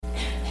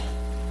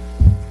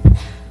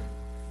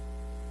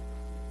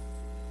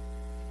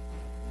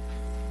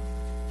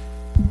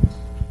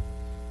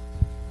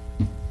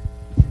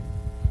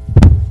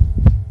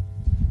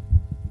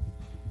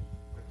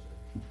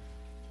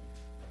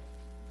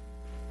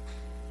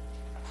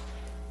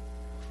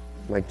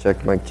Mic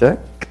check, mic check.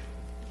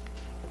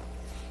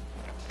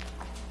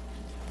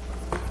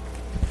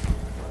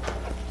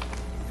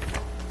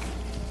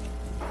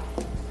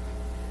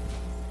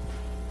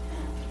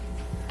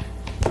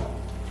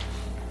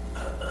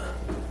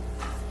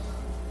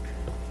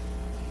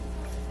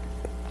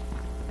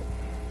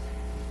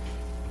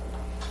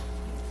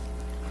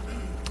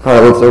 All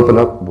right, let's open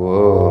up.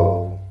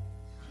 Whoa.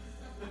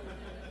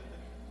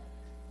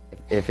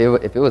 If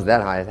it was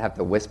that high, I'd have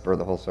to whisper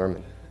the whole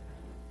sermon.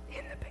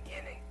 In the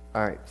beginning.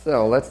 All right,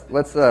 so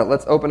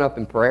let's open up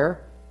in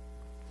prayer.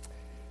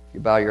 You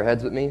bow your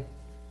heads with me.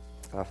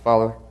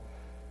 Father,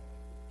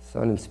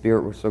 Son, and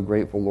Spirit, we're so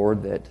grateful,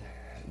 Lord, that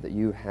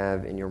you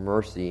have, in your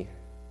mercy,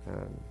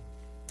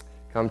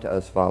 come to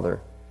us,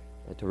 Father,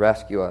 to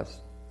rescue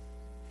us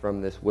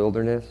from this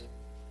wilderness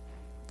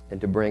and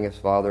to bring us,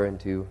 Father,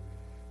 into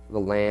the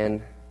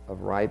land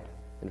of ripe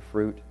and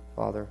fruit,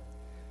 Father.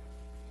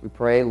 We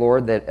pray,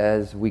 Lord, that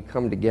as we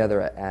come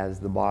together as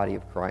the body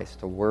of Christ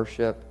to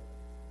worship,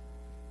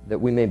 that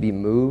we may be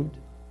moved,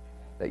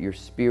 that your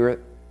Spirit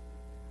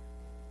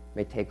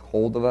may take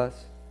hold of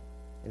us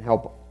and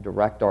help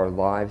direct our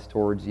lives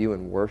towards you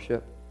in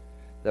worship,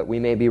 that we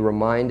may be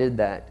reminded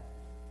that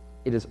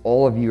it is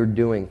all of your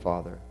doing,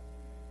 Father,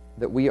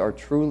 that we are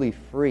truly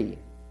free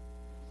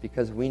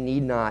because we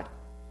need not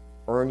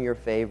earn your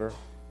favor,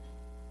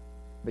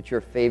 but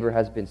your favor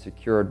has been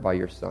secured by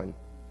your Son.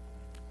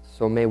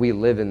 So may we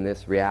live in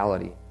this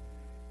reality,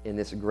 in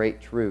this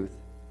great truth,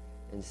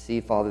 and see,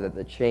 Father, that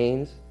the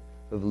chains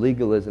of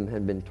legalism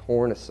have been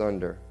torn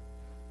asunder,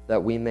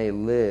 that we may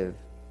live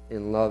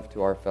in love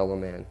to our fellow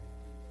man.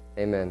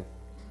 Amen.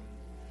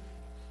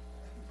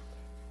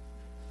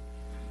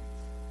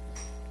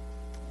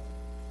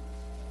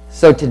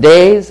 So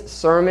today's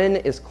sermon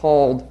is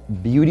called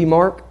Beauty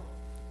Mark.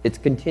 It's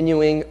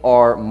continuing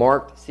our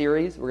Marked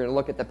series. We're going to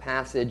look at the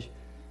passage,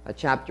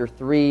 chapter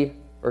 3,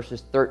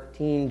 verses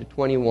 13 to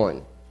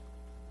 21.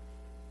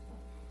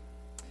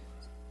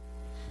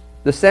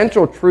 The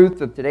central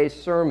truth of today's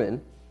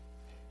sermon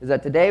is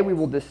that today we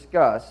will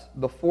discuss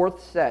the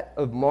fourth set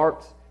of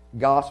Mark's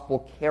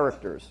gospel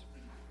characters,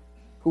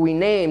 who we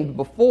named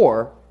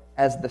before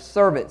as the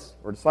servants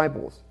or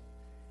disciples,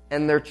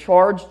 and they're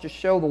charged to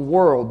show the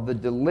world the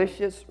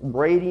delicious,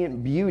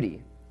 radiant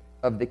beauty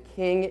of the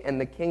King and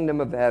the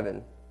kingdom of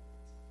heaven.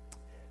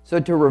 So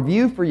to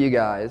review for you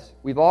guys,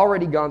 we've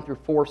already gone through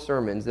 4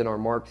 sermons in our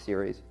Mark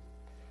series.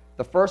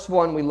 The first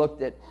one, we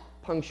looked at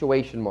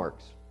punctuation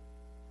marks.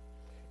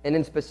 And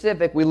in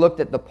specific, we looked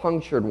at the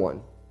punctured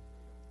one,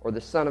 or the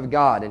Son of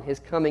God, and his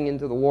coming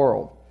into the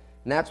world.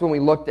 And that's when we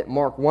looked at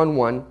Mark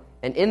 1:1,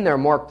 and in there,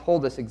 Mark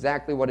told us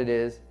exactly what it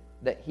is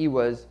that he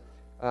was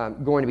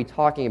going to be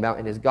talking about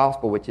in his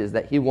gospel, which is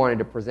that he wanted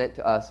to present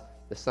to us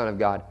the Son of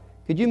God.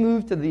 Could you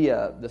move to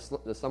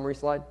the summary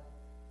slide?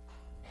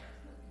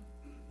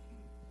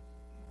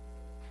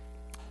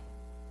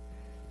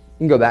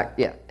 You can go back,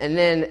 yeah. And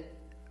then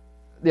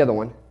the other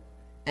one.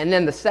 And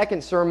then the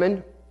second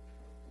sermon,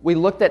 we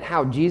looked at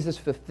how Jesus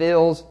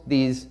fulfills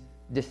these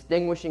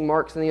distinguishing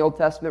marks in the Old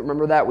Testament.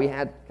 Remember that? We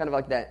had kind of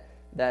like that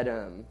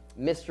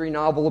mystery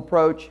novel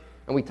approach,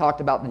 and we talked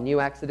about the new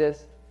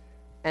Exodus.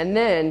 And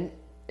then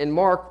in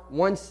Mark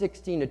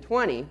 1:16 to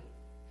 20,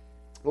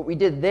 what we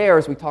did there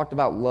is we talked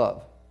about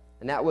love.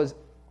 And that was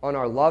on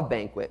our love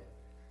banquet.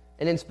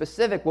 And in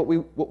specific, what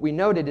we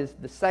noted is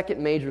the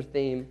second major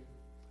theme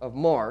of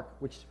Mark,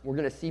 which we're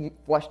going to see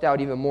fleshed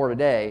out even more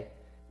today,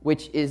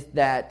 which is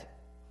that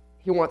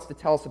he wants to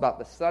tell us about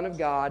the Son of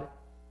God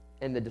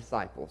and the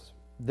disciples,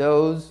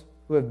 those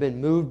who have been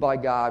moved by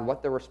God,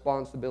 what their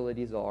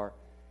responsibilities are.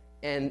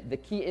 And the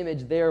key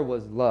image there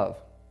was love.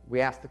 We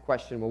asked the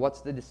question, well,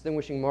 what's the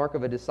distinguishing mark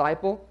of a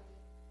disciple?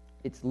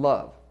 It's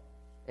love.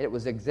 And it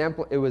was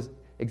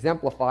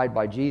exemplified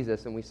by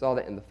Jesus, and we saw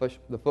that in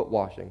the foot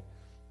washing.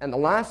 And the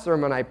last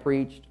sermon I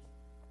preached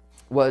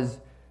was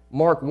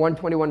Mark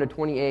 1:21 to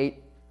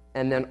 28,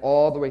 and then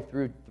all the way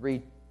through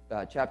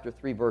chapter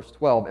 3, verse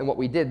 12. And what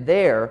we did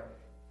there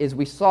is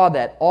we saw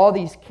that all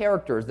these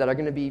characters that are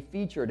going to be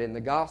featured in the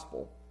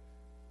gospel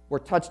were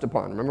touched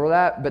upon. Remember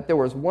that? But there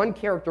was one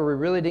character we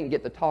really didn't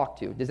get to talk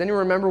to. Does anyone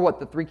remember what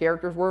the 3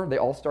 characters were? They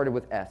all started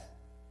with S.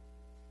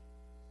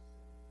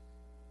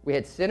 We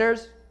had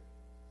sinners.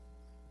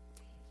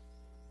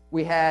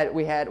 We had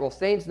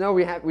saints. No,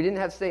 we didn't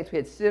have saints. We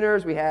had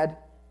sinners.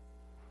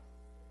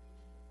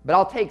 But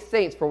I'll take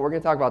saints for what we're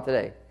going to talk about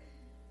today.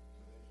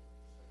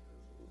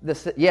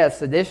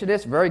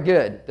 Seditionists, very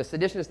good. The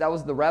seditionists, that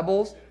was the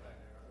rebels.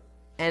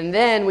 And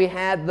then we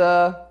had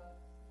the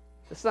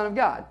Son of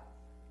God.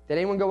 Did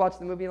anyone go watch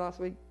the movie last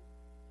week?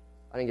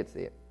 I didn't get to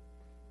see it.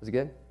 Was it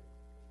good?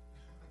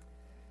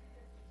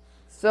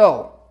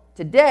 So,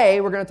 today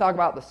we're going to talk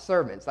about the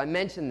servants. I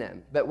mentioned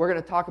them, but we're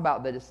going to talk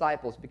about the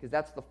disciples because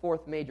that's the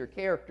fourth major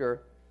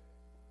character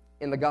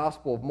in the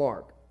Gospel of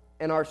Mark.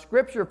 And our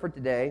scripture for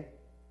today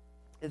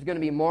is going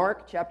to be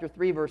Mark chapter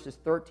 3, verses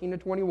 13 to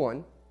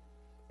 21,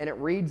 and it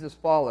reads as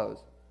follows.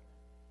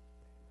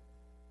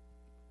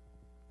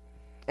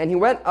 And he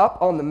went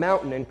up on the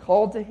mountain and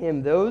called to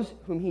him those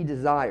whom he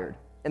desired,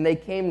 and they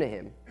came to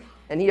him.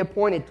 And he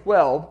appointed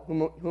 12,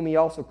 whom he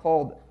also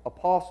called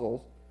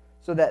apostles,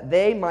 so that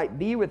they might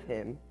be with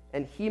him,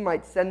 and he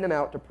might send them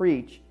out to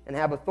preach and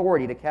have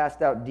authority to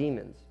cast out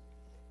demons.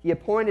 He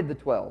appointed the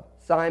 12,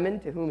 Simon,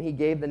 to whom he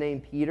gave the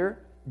name Peter,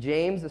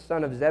 James, the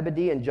son of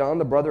Zebedee, and John,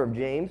 the brother of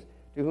James,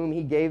 to whom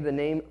he gave the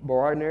name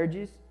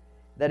Boanerges,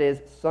 that is,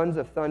 sons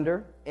of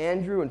thunder,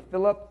 Andrew and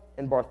Philip,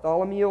 and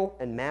Bartholomew,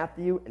 and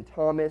Matthew, and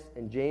Thomas,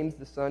 and James,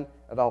 the son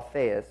of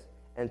Alphaeus,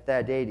 and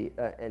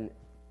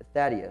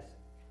Thaddeus,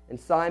 and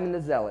Simon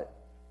the Zealot,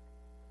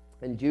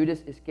 and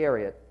Judas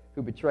Iscariot,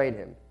 who betrayed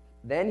him.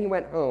 Then he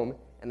went home,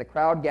 and the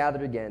crowd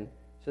gathered again,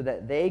 so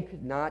that they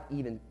could not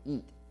even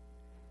eat.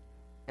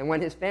 And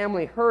when his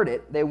family heard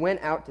it, they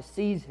went out to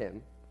seize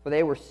him, for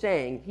they were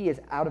saying, he is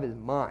out of his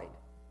mind.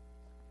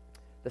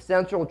 The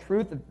central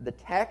truth of the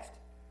text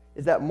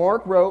is that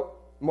Mark wrote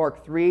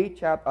Mark 3,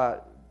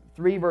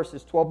 3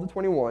 verses 12 to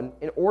 21,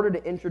 in order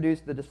to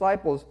introduce the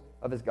disciples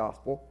of his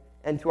gospel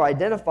and to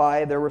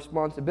identify their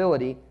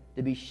responsibility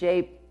to be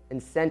shaped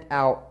and sent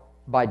out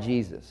by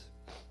Jesus.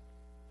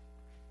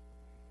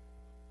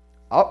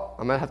 Oh,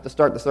 I'm going to have to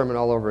start the sermon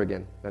all over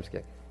again. No, I'm just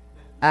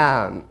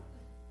kidding.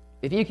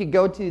 If you could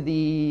go to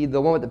the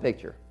one with the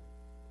picture.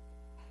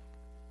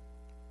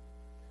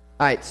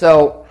 All right,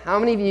 so how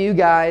many of you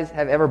guys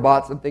have ever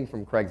bought something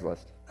from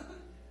Craigslist?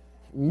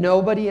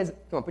 Nobody has.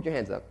 Come on, put your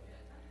hands up.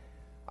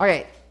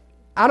 Okay,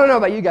 I don't know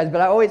about you guys,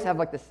 but I always have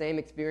like the same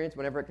experience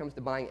whenever it comes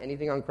to buying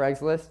anything on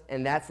Craigslist,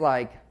 and that's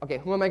like, okay,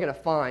 who am I going to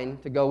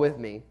find to go with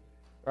me,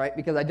 right?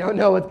 Because I don't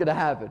know what's going to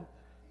happen.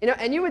 You know,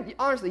 and you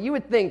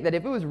would think that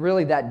if it was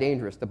really that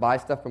dangerous to buy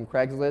stuff from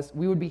Craigslist,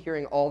 we would be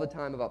hearing all the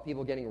time about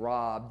people getting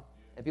robbed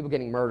and people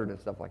getting murdered and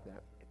stuff like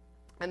that.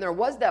 And there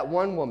was that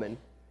one woman,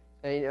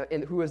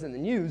 who was in the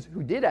news,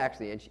 who did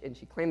actually, and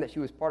she claimed that she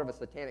was part of a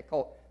satanic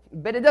cult.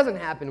 But it doesn't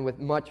happen with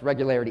much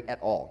regularity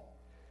at all.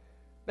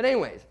 But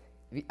anyways,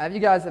 as you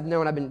guys have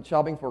known, I've been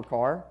shopping for a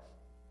car,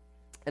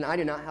 and I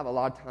do not have a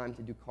lot of time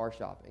to do car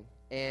shopping.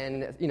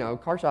 And,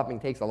 car shopping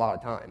takes a lot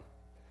of time.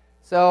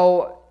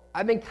 So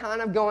I've been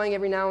kind of going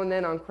every now and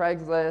then on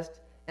Craigslist,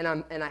 and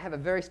I have a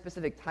very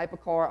specific type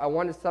of car. I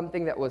wanted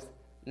something that was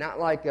not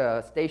like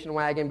a station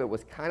wagon, but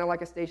was kind of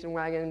like a station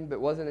wagon, but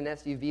wasn't an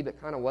SUV, but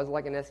kind of was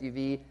like an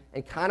SUV,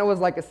 and kind of was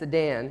like a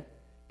sedan,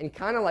 and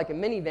kind of like a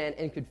minivan,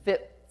 and could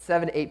fit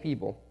 7 to 8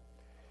 people.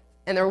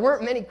 And there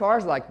weren't many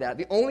cars like that.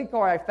 The only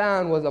car I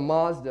found was a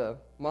Mazda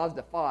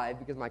 5,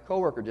 because my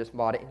coworker just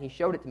bought it, and he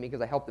showed it to me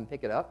because I helped him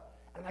pick it up.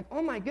 I'm like,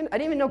 oh my goodness, I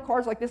didn't even know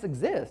cars like this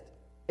exist.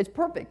 It's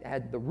perfect. It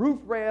had the roof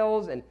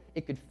rails, and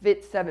it could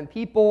fit 7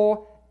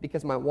 people,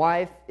 because my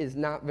wife is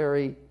not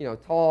very,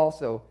 tall,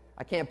 so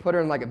I can't put her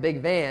in like a big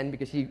van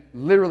because she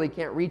literally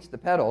can't reach the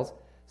pedals.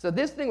 So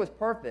this thing was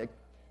perfect,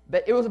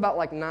 but it was about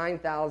like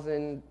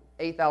 $9,000,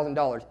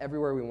 $8,000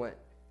 everywhere we went.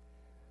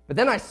 But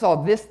then I saw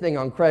this thing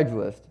on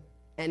Craigslist,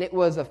 and it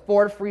was a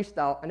Ford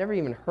Freestyle. I never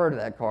even heard of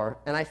that car,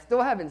 and I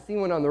still haven't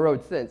seen one on the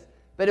road since.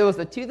 But it was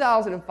a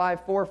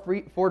 2005 Ford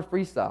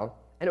Freestyle,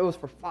 and it was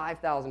for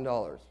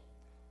 $5,000.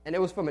 And it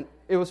was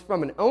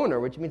from an owner,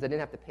 which means I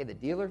didn't have to pay the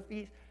dealer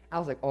fees. I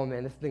was like, oh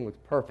man, this thing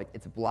looks perfect.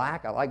 It's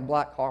black. I like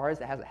black cars.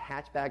 It has a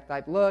hatchback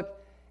type look.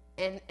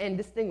 And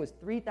this thing was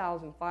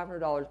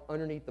 $3,500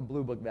 underneath the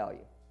Blue Book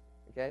value.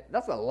 Okay?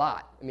 That's a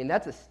lot. I mean,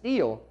 that's a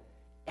steal.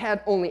 It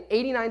had only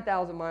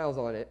 89,000 miles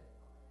on it.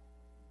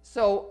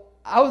 So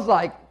I was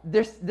like,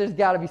 there's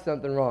got to be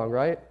something wrong,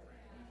 right?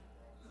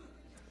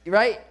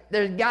 Right?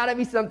 There's got to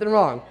be something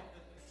wrong.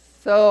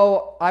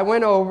 So I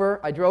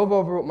drove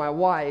over with my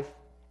wife,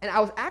 and I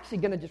was actually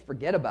going to just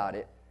forget about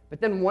it. But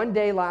then one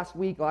day last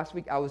week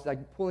I was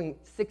like pulling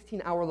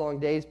 16-hour-long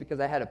days because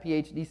I had a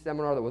PhD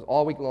seminar that was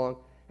all week long,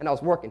 and I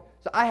was working.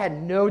 So I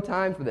had no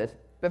time for this.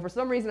 But for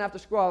some reason after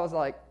school, I was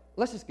like,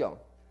 let's just go.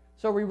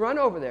 So we run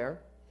over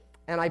there,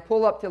 and I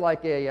pull up to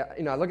like I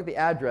look at the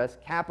address,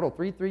 Capitol,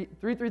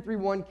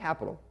 3331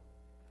 Capitol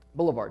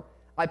Boulevard.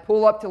 I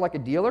pull up to like a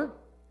dealer,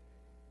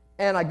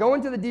 and I go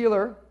into the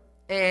dealer,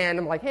 and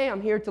I'm like, hey,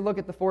 I'm here to look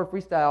at the Ford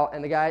Freestyle.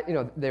 And the guy,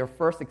 they're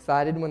first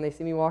excited when they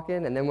see me walk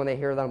in, and then when they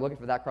hear that I'm looking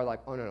for that car, they're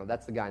like, oh, no,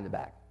 that's the guy in the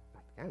back. I'm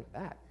like, the guy in the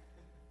back?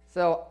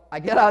 So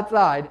I get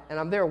outside, and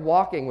I'm there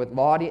walking with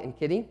Lottie and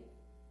Kitty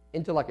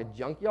into like a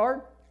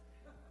junkyard,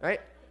 right?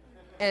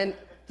 And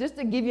just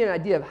to give you an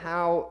idea of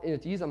how,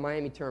 to use a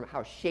Miami term,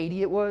 how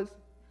shady it was,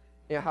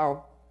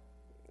 how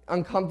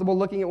uncomfortable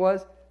looking it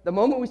was, the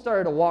moment we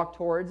started to walk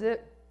towards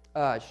it,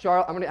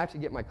 Charlotte, I'm going to actually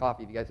get my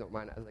coffee if you guys don't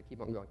mind as I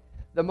keep on going.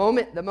 The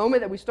moment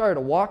that we started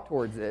to walk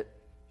towards it,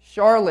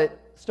 Charlotte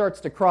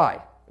starts to cry.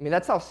 I mean,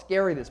 that's how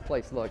scary this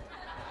place looked.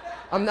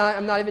 I'm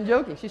not even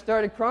joking. She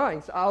started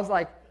crying. So I was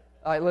like,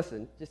 all right,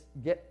 listen, just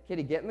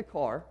Kitty, get in the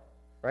car,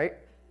 right?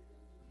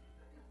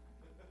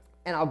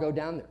 And I'll go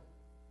down there.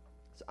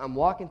 So I'm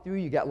walking through.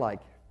 You got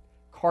like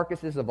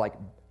carcasses of like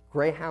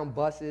Greyhound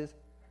buses,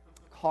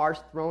 cars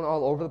thrown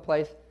all over the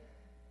place.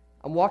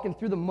 I'm walking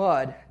through the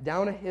mud,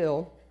 down a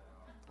hill.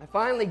 I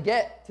finally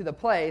get to the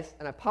place,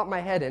 and I pop my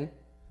head in.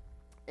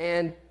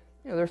 And,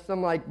 there's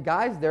some, like,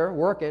 guys there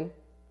working.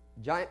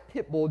 Giant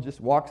pit bull just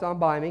walks on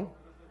by me.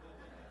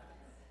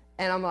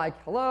 And I'm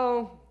like,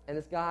 hello? And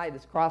this guy,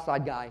 this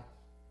cross-eyed guy,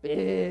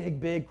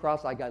 big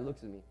cross-eyed guy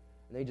looks at me. And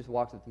then he just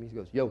walks up to me. He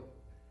goes, yo.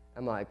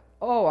 I'm like,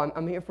 oh,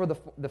 I'm here for the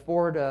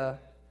Ford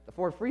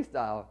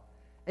Freestyle.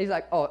 And he's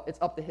like, oh, it's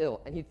up the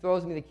hill. And he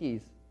throws me the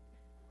keys.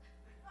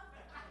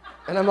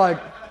 And I'm like,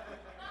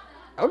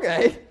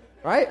 okay,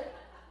 right?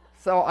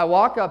 So I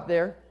walk up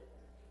there.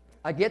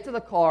 I get to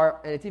the car,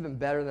 and it's even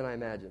better than I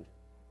imagined.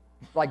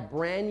 Like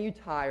brand new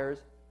tires.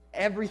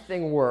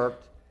 Everything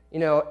worked. You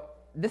know,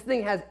 this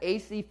thing has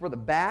AC for the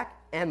back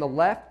and the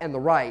left and the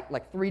right,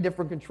 like 3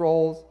 different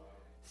controls,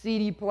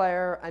 CD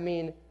player. I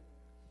mean,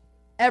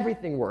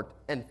 everything worked.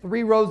 And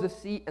 3 rows of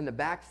seat, and the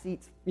back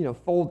seats, you know,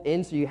 fold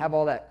in so you have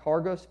all that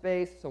cargo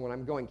space. So when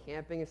I'm going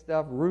camping and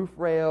stuff, roof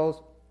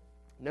rails,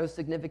 no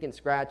significant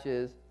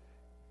scratches,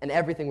 and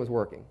everything was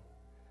working.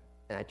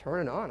 And I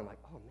turn it on. I'm like,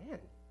 oh, man,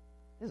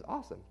 this is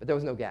awesome. But there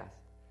was no gas.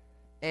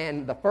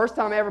 And the first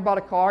time I ever bought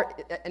a car,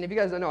 and if you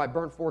guys don't know, I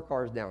burned 4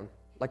 cars down.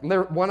 Like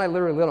one I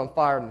literally lit on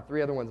fire, and the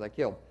 3 other ones I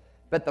killed.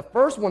 But the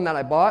first one that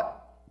I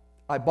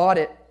bought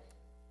it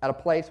at a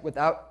place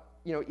without,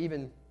 you know,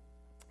 even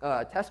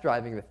test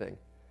driving the thing.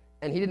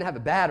 And he didn't have a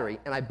battery,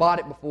 and I bought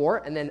it before,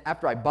 and then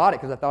after I bought it,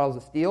 because I thought it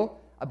was a steal,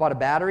 I bought a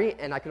battery,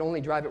 and I could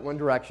only drive it one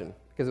direction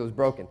because it was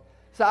broken.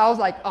 So I was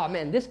like, oh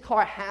man, this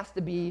car has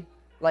to be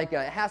like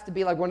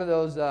one of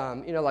those,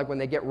 you know, like when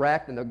they get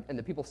wrecked and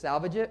the people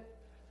salvage it.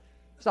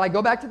 So I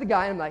go back to the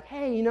guy, and I'm like,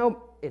 hey, you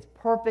know, it's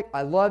perfect.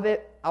 I love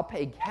it. I'll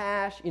pay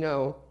cash, you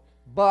know,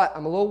 but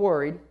I'm a little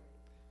worried.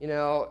 You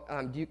know,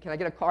 can I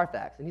get a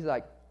Carfax? And he's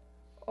like,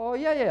 oh,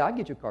 yeah, I'll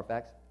get you a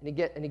Carfax. And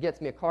he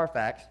gets me a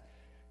Carfax.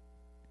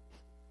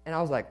 And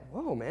I was like,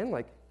 whoa, man,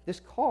 like, this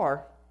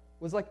car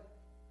was like,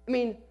 I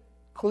mean,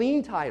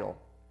 clean title,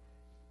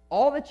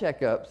 all the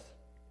checkups,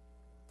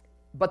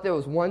 but there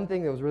was one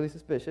thing that was really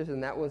suspicious,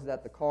 and that was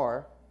that the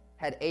car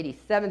had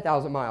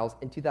 87,000 miles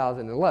in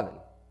 2011.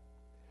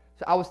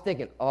 So I was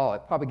thinking, oh,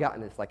 it probably got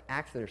in this like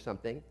accident or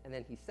something, and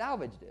then he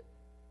salvaged it.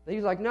 But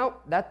he's like, no,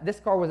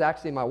 this car was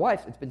actually my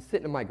wife's. It's been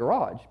sitting in my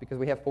garage because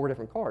we have 4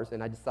 different cars,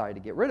 and I decided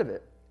to get rid of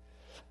it.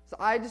 So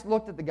I just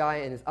looked at the guy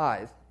in his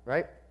eyes,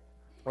 right?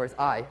 Or his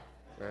eye.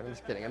 Right, I'm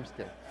just kidding.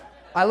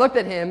 I looked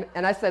at him,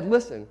 and I said,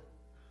 listen,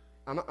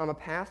 I'm a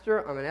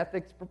pastor. I'm an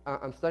ethics.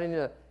 I'm studying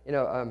a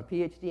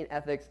PhD in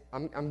ethics.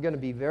 I'm going to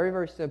be very,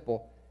 very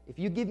simple. If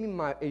you give me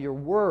your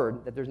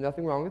word that there's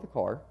nothing wrong with the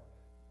car,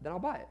 then I'll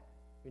buy it.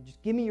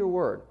 Just give me your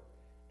word.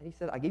 And he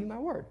said, I give you my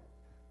word.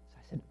 So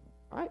I said,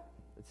 all right.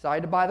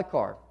 Decided to buy the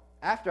car.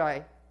 After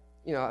I,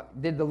 you know,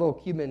 did the little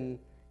Cuban,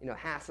 you know,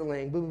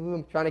 hassling,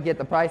 boom, trying to get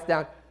the price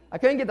down. I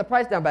couldn't get the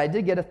price down, but I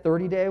did get a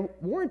 30-day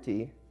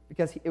warranty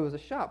because it was a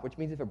shop, which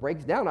means if it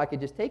breaks down, I could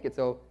just take it.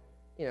 So,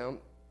 you know,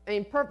 I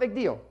mean, perfect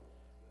deal.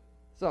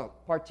 So,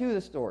 part 2 of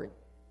the story.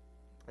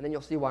 And then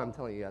you'll see why I'm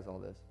telling you guys all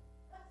this.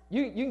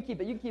 You can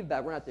keep it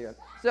back. We're not there yet.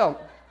 So,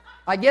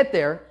 I get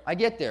there,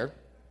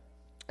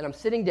 and I'm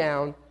sitting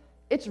down.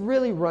 It's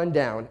really run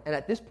down, and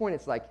at this point,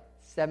 it's like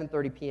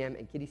 7:30 p.m.,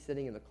 and Kitty's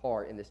sitting in the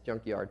car in this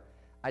junkyard.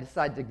 I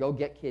decided to go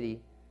get Kitty,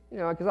 you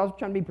know, because I was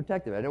trying to be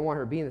protective. I didn't want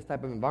her to be in this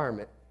type of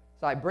environment.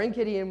 So I bring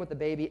Kitty in with the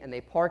baby, and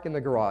they park in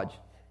the garage.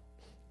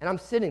 And I'm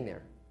sitting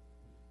there.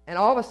 And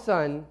all of a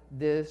sudden,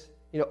 this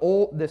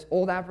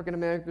old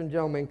African-American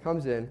gentleman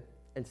comes in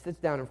and sits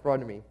down in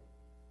front of me.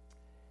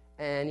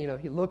 And, you know,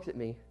 he looks at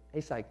me.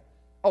 And he's like,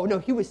 oh, no,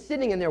 he was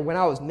sitting in there when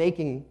I was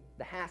making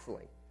the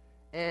hassling.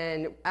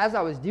 And as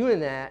I was doing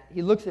that,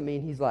 he looks at me,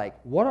 and he's like,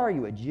 what are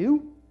you, a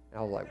Jew? And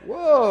I was like,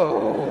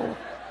 whoa,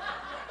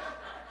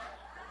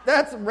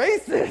 that's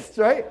racist,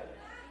 right?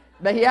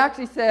 But he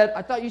actually said,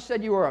 I thought you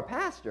said you were a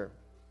pastor.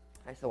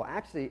 I said, well,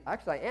 actually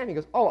I am. He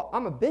goes, oh,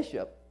 I'm a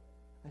bishop.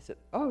 I said,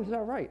 oh, is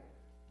that right?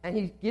 And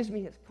he gives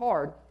me his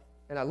card,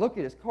 and I look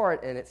at his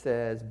card, and it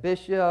says,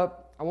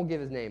 Bishop, I won't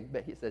give his name,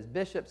 but he says,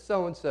 Bishop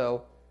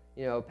so-and-so,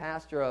 you know,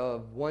 pastor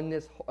of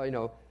Oneness,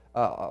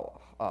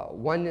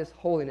 Oneness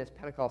Holiness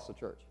Pentecostal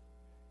Church.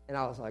 And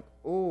I was like,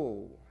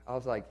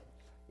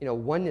 you know,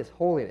 Oneness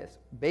Holiness.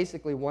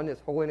 Basically, Oneness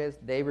Holiness,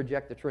 they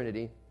reject the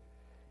Trinity,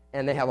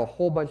 and they have a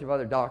whole bunch of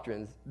other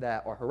doctrines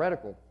that are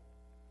heretical.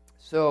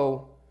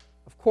 So,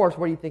 of course,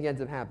 what do you think ends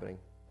up happening?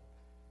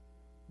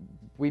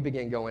 We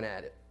begin going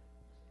at it.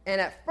 And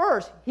at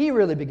first, he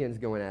really begins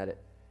going at it.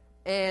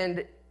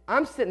 And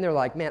I'm sitting there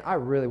like, man, I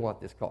really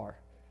want this car.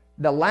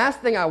 The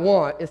last thing I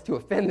want is to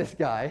offend this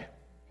guy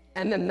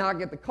and then not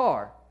get the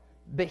car.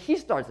 But he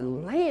starts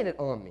laying it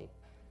on me,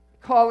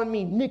 calling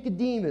me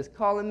Nicodemus,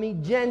 calling me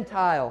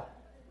Gentile.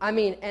 I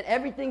mean, and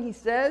everything he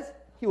says,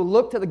 he will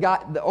look to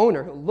the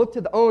owner. He'll look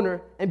to the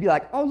owner and be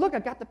like, oh, look, I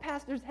got the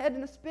pastor's head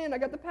in a spin. I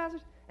got the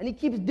pastor's. And he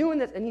keeps doing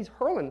this, and he's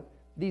hurling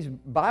these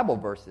Bible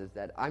verses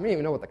that I don't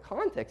even know what the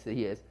context that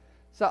he is.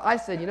 So I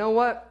said, you know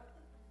what?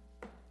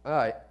 All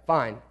right,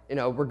 fine. You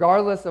know,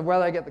 regardless of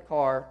whether I get the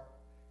car,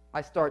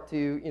 I start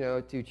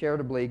to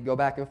charitably go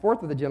back and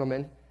forth with the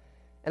gentleman.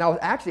 And I was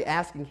actually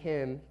asking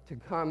him to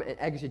come and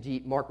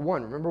exegete Mark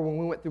 1. Remember when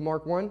we went through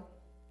Mark 1?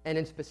 And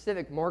in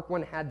specific, Mark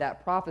 1 had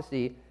that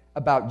prophecy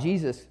about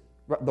Jesus,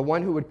 the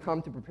one who would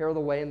come to prepare the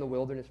way in the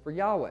wilderness for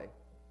Yahweh.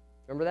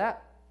 Remember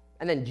that?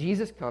 And then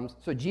Jesus comes.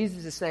 So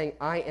Jesus is saying,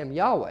 I am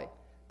Yahweh.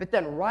 But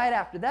then right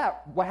after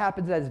that, what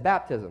happens at his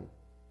baptism?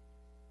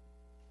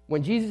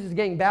 When Jesus is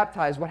getting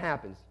baptized, what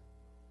happens?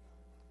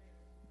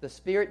 The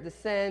Spirit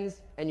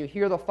descends, and you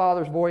hear the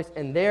Father's voice,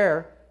 and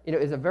there,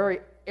 is a very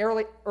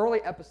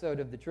early episode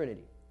of the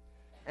Trinity.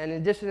 And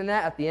in addition to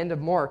that, at the end of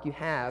Mark, you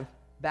have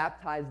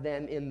baptized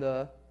them in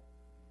the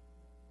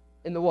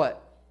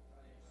what?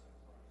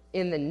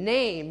 In the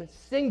name,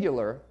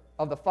 singular,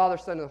 of the Father,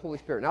 Son, and the Holy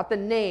Spirit. Not the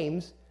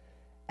names.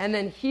 And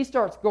then he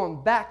starts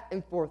going back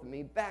and forth with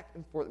me,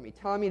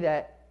 telling me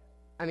that,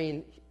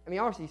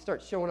 obviously he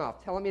starts showing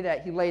off, telling me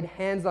that he laid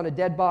hands on a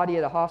dead body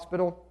at a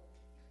hospital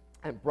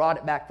and brought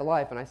it back to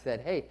life. And I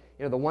said, hey,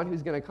 the one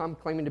who's going to come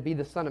claiming to be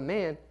the Son of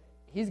Man,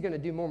 he's going to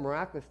do more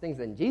miraculous things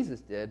than Jesus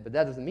did, but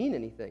that doesn't mean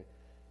anything.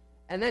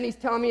 And then he's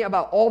telling me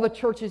about all the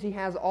churches he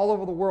has all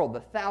over the world, the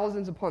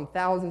thousands upon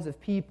thousands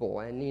of people,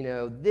 and,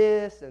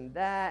 this and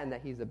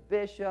that he's a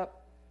bishop.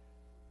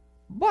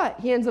 But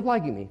he ends up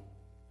liking me.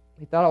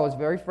 He thought I was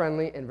very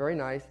friendly and very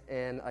nice,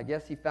 and I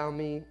guess he found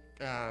me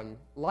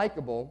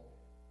likable.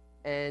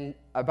 And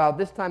about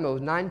this time, it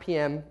was 9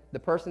 p.m., the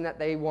person that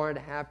they wanted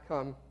to have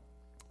come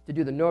to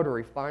do the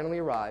notary finally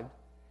arrived,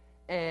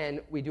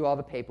 and we do all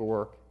the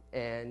paperwork,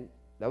 and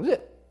that was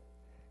it.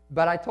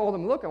 But I told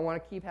him, look, I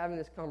want to keep having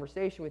this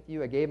conversation with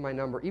you. I gave my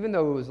number, even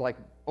though it was like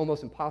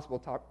almost impossible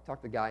to talk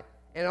to the guy.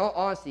 And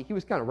honestly, he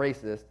was kind of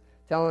racist,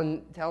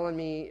 telling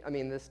me,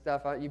 this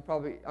stuff. I don't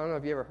know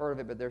if you ever heard of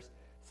it, but there's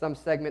some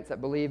segments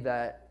that believe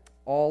that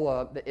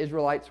all the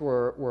Israelites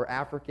were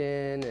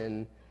African,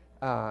 and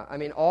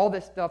all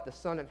this stuff, the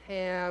son of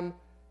Ham.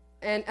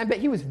 But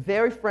he was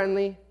very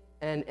friendly,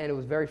 and it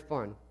was very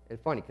fun and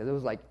funny, because it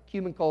was like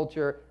Cuban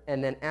culture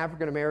and then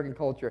African-American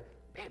culture.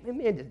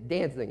 Man, just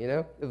dancing,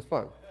 it was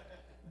fun.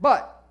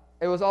 But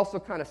it was also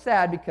kind of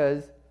sad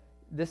because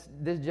this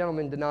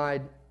gentleman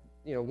denied,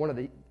 one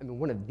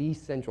of the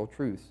central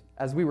truths.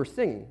 As we were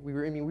singing, we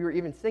were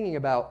even singing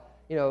about,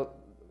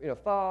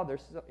 Father,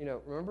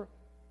 remember?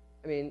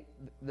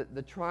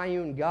 The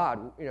triune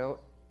God,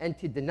 and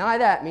to deny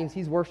that means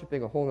he's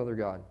worshiping a whole other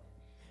God.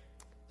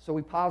 So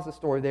we pause the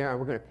story there, and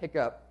we're going to pick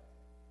up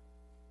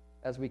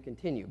as we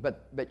continue.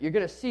 But you're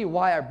going to see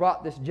why I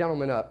brought this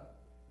gentleman up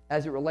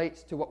as it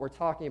relates to what we're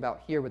talking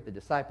about here with the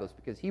disciples,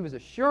 because he was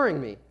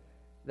assuring me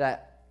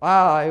that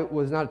I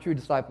was not a true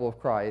disciple of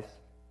Christ,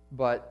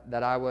 but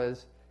that I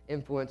was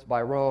influenced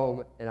by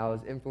Rome and I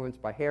was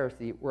influenced by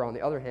heresy, where on the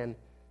other hand,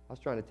 I was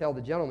trying to tell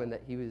the gentleman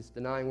that he was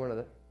denying one of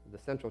the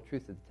central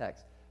truths of the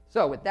text.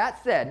 So with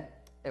that said,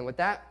 and with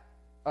that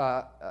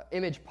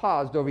image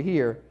paused over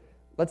here,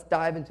 let's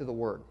dive into the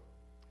Word.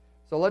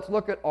 So let's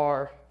look at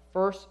our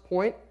first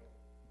point.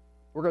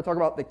 We're going to talk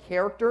about the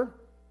character,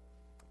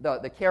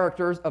 the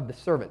characters of the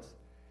servants.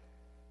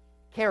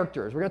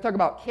 Characters. We're going to talk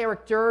about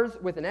characters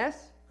with an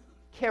S,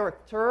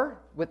 character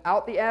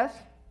without the S,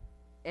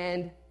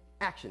 and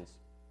actions.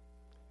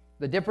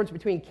 The difference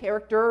between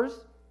characters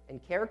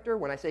and character,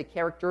 when I say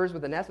characters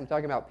with an S, I'm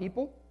talking about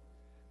people.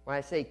 When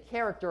I say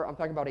character, I'm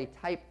talking about a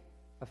type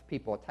of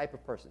people, a type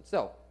of person.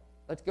 So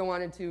let's go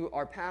on into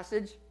our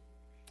passage.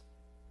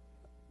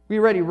 We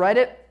already read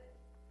it,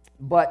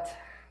 but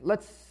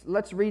let's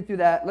read through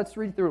that. Let's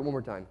read through it one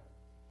more time.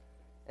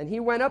 And he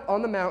went up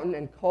on the mountain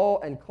and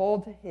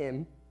called to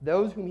him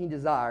those whom he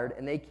desired,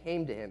 and they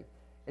came to him.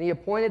 And he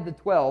appointed the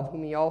 12,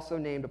 whom he also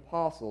named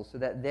apostles, so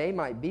that they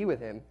might be with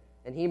him,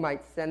 and he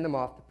might send them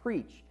off to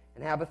preach,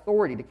 and have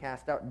authority to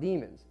cast out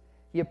demons.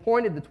 He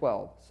appointed the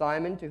 12,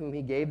 Simon, to whom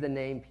he gave the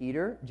name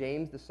Peter,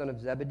 James the son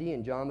of Zebedee,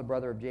 and John the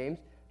brother of James,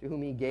 to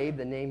whom he gave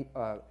the name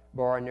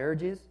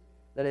Boanerges,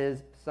 that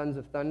is, sons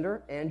of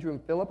thunder, Andrew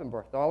and Philip and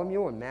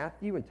Bartholomew and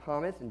Matthew and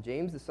Thomas and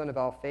James the son of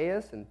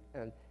Alphaeus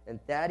and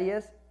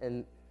Thaddeus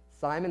and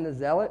Simon the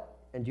Zealot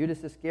and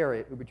Judas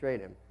Iscariot, who betrayed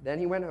him. Then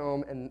he went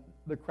home, and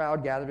the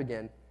crowd gathered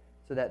again,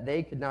 so that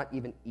they could not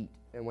even eat.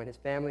 And when his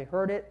family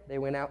heard it, they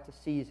went out to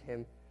seize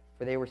him,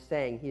 for they were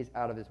saying he is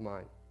out of his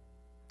mind.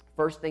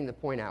 First thing to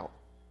point out,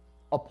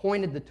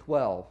 appointed the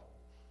 12.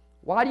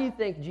 Why do you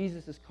think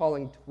Jesus is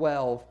calling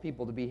 12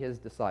 people to be his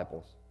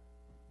disciples?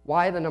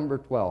 Why the number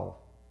 12?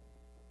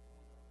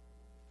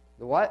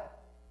 The what?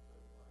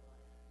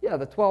 Yeah,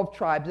 the 12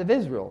 tribes of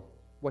Israel.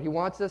 What he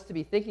wants us to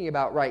be thinking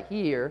about right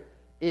here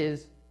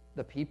is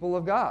the people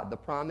of God, the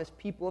promised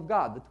people of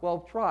God, the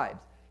 12 tribes.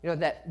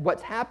 That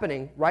what's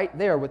happening right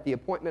there with the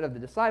appointment of the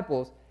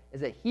disciples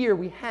is that here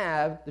we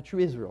have the true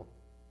Israel.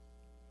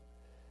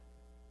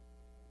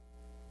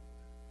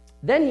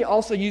 Then he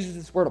also uses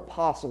this word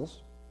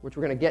apostles, which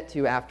we're going to get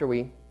to after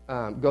we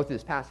go through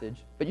this passage.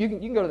 But you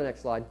can go to the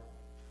next slide.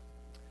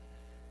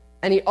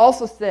 And he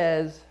also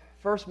says,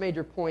 first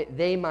major point,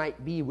 they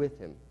might be with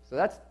him. So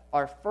that's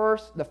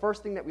the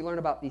first thing that we learn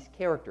about these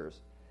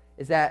characters,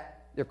 is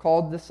that they're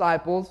called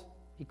disciples.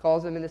 He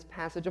calls them in this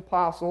passage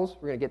apostles.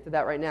 We're going to get to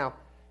that right now.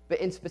 But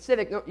in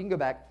specific, no, you can go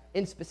back.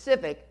 In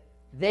specific,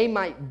 they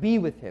might be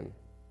with him.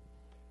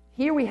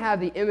 Here we have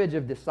the image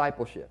of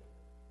discipleship.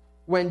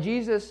 When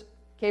Jesus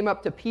came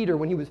up to Peter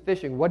when he was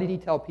fishing, what did he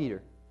tell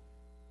Peter?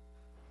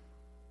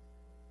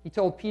 He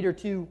told Peter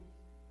to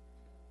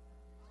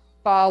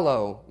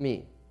follow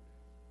me.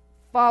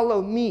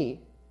 Follow me.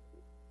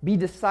 Be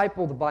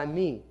discipled by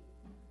me.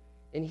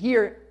 And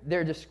here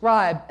they're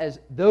described as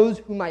those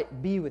who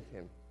might be with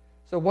him.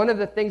 So one of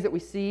the things that we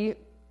see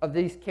of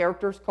these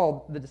characters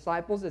called the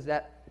disciples is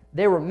that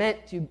they were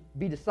meant to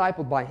be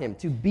discipled by him,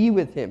 to be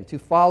with him, to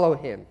follow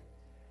him.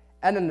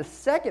 And then the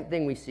second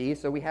thing we see,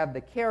 so we have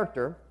the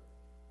character,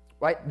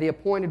 right, the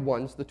appointed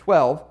ones, the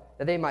 12,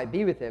 that they might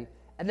be with him.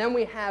 And then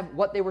we have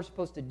what they were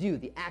supposed to do,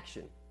 the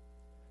action.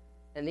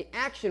 And the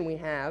action we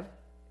have,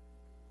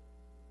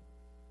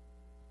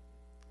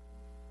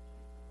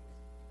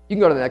 you can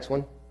go to the next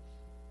one.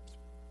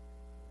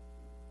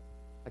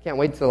 I can't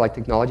wait till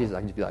technology is, I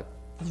can just be like,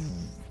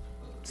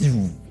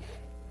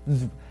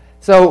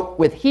 so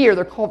with here,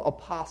 they're called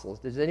apostles.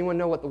 Does anyone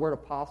know what the word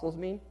apostles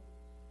mean?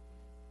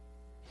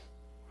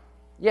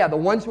 Yeah, the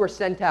ones who are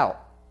sent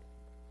out.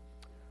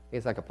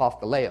 It's like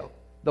apostoleo.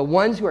 The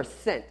ones who are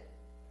sent.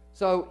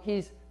 So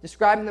he's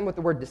describing them with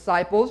the word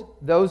disciples,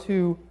 those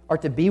who are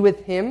to be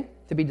with him,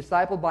 to be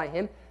discipled by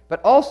him.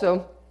 But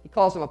also, he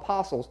calls them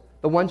apostles,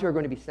 the ones who are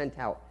going to be sent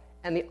out.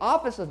 And the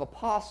office of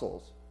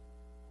apostles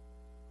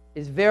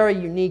is very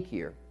unique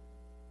here.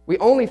 We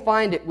only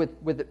find it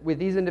with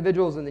these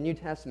individuals in the New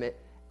Testament,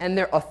 and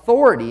their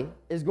authority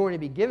is going to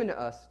be given to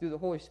us through the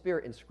Holy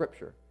Spirit in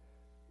Scripture.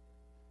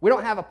 We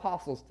don't have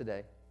apostles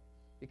today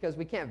because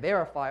we can't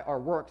verify our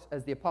works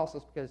as the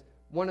apostles, because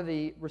one of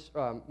the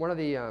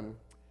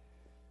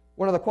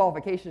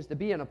qualifications to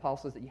be an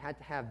apostle is that you had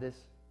to have this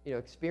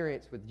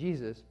experience with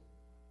Jesus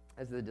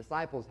as the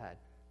disciples had.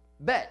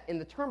 But in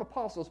the term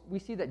apostles, we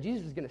see that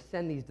Jesus is going to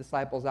send these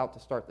disciples out to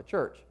start the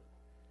church.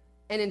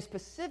 And in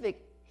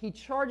specific, he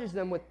charges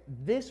them with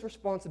this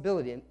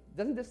responsibility. And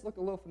doesn't this look a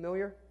little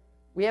familiar?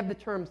 We have the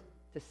terms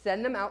to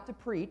send them out to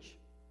preach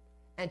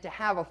and to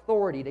have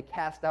authority to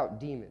cast out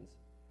demons.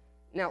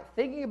 Now,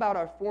 thinking about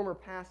our former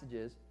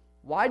passages,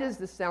 why does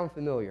this sound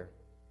familiar?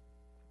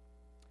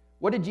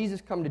 What did Jesus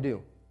come to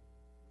do?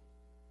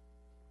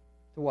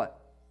 To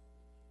what?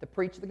 To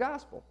preach the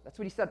gospel. That's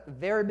what he said at the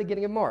very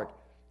beginning of Mark.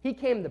 He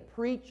came to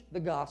preach the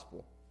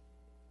gospel.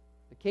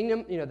 The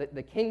kingdom,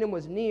 the kingdom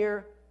was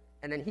near,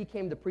 and then he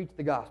came to preach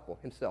the gospel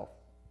himself.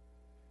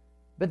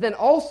 But then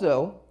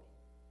also,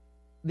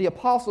 the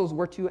apostles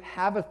were to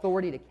have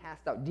authority to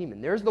cast out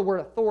demons. There's the word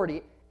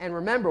authority, and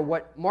remember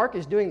what Mark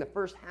is doing the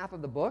first half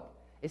of the book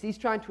is he's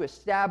trying to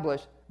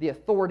establish the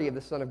authority of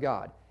the Son of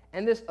God.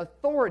 And this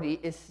authority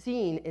is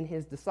seen in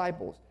his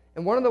disciples.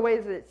 And one of the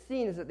ways that it's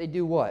seen is that they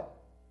do what?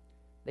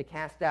 They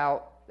cast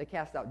out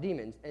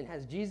demons. And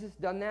has Jesus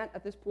done that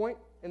at this point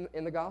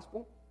in the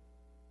gospel?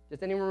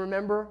 Does anyone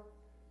remember?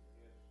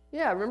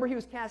 Yeah, remember he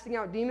was casting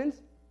out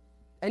demons?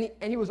 And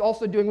he was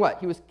also doing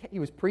what? He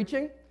was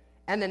preaching.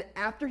 And then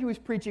after he was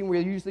preaching, we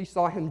usually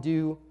saw him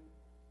do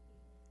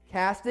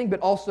casting, but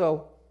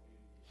also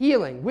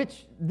healing,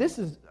 which this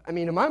is,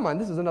 in my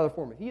mind, this is another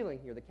form of healing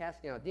here, the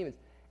casting out demons.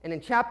 And in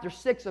chapter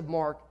 6 of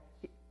Mark,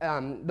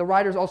 the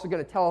writer's also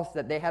going to tell us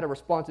that they had a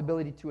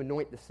responsibility to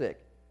anoint the sick.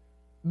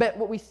 But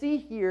what we see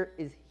here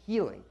is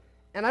healing.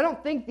 And I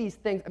don't think these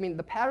things,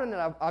 the pattern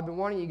that I've been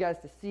wanting you guys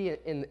to see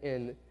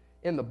in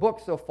the book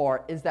so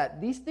far is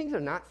that these things are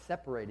not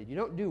separated. You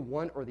don't do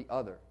one or the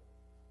other.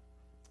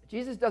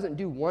 Jesus doesn't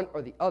do one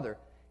or the other.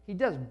 He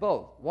does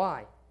both.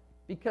 Why?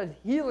 Because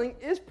healing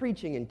is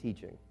preaching and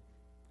teaching.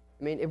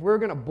 If we're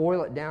going to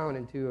boil it down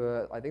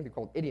into, I think they're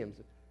called idioms,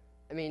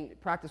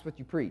 practice what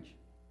you preach.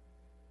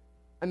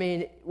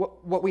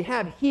 What we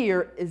have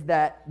here is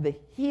that the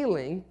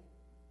healing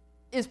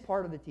is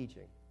part of the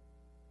teaching.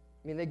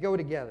 They go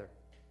together.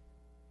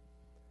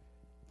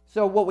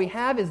 So what we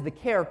have is the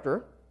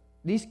character.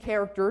 These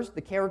characters,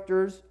 the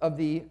characters of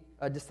the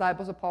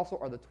disciples apostle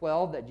are the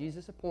 12 that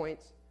Jesus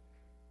appoints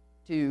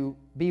to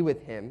be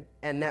with him,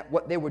 and that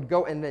what they would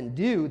go and then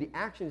do, the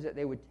actions that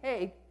they would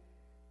take,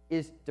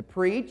 is to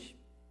preach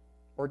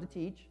or to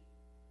teach,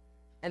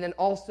 and then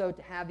also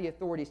to have the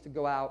authorities to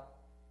go out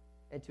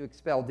and to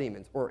expel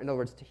demons, or in other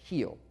words, to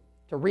heal,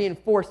 to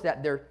reinforce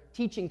that their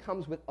teaching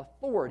comes with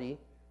authority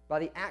by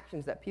the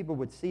actions that people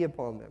would see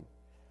upon them.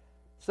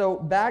 So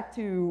back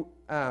to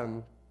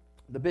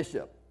the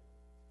bishop.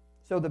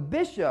 So the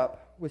bishop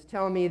was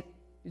telling me,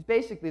 he's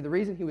basically the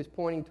reason he was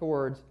pointing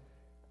towards,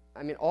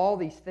 all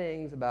these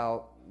things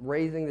about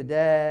raising the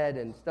dead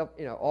and stuff,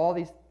 all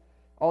these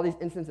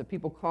instances of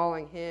people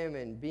calling him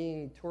and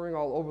touring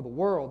all over the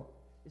world,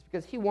 is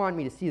because he wanted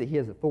me to see that he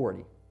has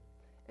authority.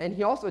 And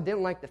he also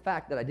didn't like the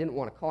fact that I didn't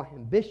want to call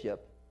him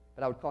bishop,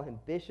 but I would call him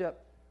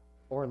bishop,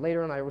 or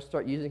later on I would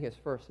start using his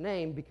first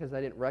name because I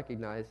didn't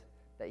recognize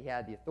that he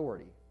had the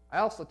authority. I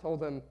also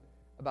told him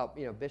about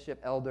bishop,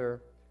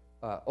 elder,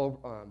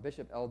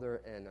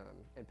 and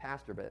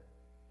pastor, but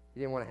he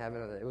didn't want to have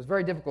another. It was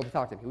very difficult to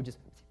talk to him. He would just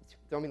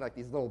throw me like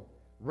these little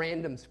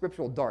random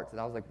scriptural darts,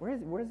 and I was like, where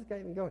is this guy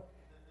even going?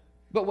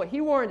 But what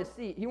he wanted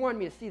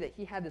me to see that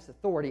he had this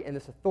authority, and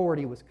this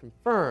authority was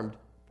confirmed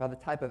by the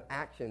type of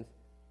actions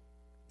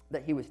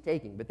that he was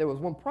taking. But there was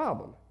one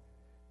problem.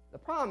 The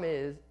problem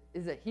is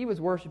that he was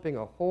worshiping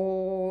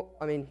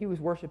he was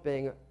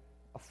worshiping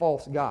a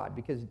false God,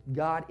 because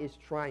God is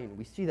triune.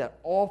 We see that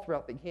all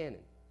throughout the canon.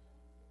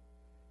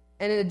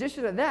 And in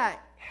addition to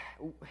that,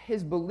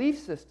 his belief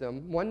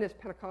system, oneness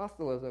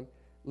Pentecostalism,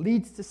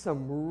 leads to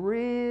some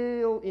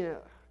real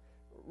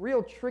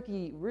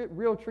tricky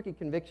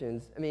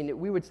convictions. I mean,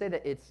 we would say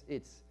that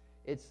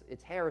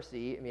it's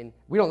heresy. I mean,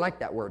 we don't like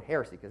that word,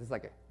 heresy, because it's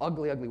like an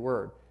ugly, ugly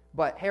word.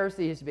 But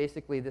heresy is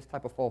basically this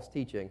type of false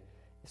teaching.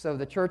 So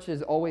the church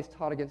has always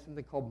taught against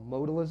something called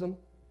modalism,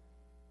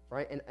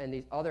 right? And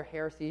these other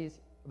heresies,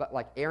 about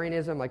like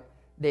Arianism, like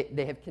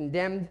they have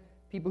condemned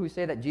people who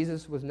say that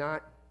Jesus was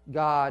not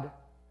God,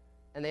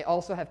 and they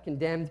also have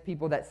condemned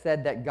people that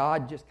said that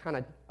God just kind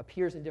of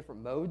appears in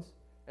different modes.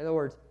 In other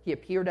words, he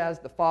appeared as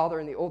the Father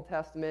in the Old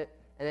Testament,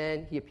 and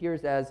then he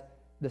appears as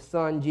the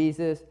Son,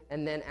 Jesus,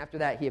 and then after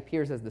that he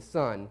appears as the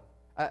Son,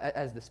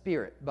 as the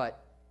Spirit,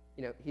 but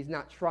he's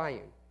not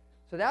triune.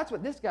 So that's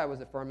what this guy was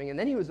affirming, and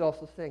then he was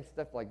also saying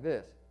stuff like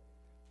this.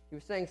 He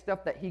was saying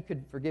stuff that he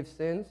could forgive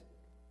sins,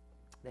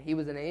 that he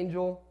was an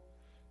angel,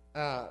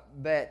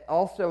 but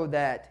also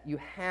that you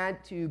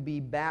had to be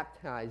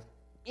baptized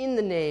in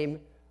the name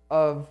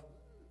of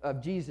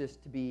Jesus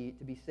to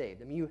be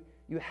saved. I mean,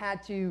 you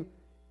had to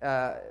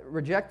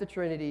reject the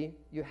Trinity,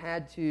 you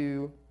had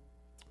to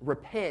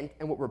repent,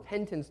 and what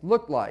repentance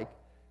looked like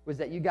was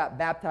that you got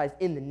baptized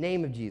in the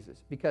name of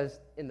Jesus, because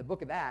in the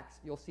book of Acts,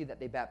 you'll see that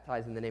they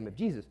in the name of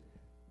Jesus.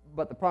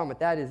 But the problem with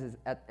that is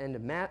at the end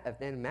of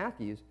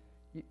Matthew's,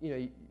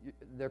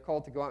 they're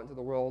called to go out into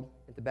the world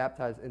and to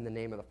baptize in the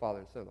name of the Father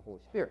and Son and the Holy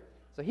Spirit.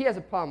 So he has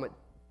a problem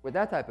with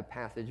that type of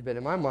passage, but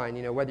in my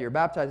mind, whether you're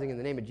baptizing in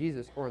the name of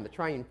Jesus or in the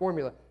triune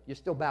formula, you're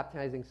still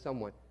baptizing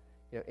someone.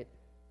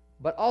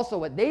 But also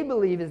what they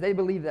believe is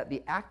that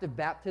the act of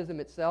baptism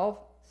itself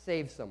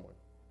saves someone.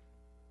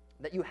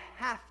 That you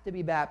have to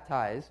be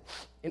baptized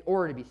in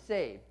order to be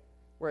saved.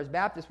 Whereas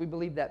Baptists, we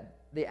believe that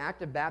the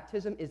act of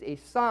baptism is a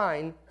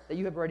sign that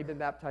you have already been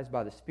baptized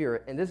by the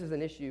Spirit. And this is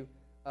an issue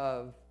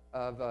of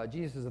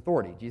Jesus'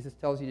 authority. Jesus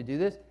tells you to do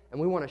this, and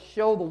we want to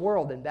show the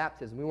world in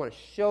baptism. We want to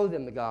show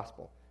them the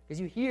gospel. Because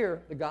you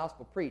hear the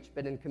gospel preached,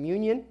 but in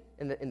communion,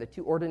 in the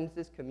two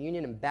ordinances,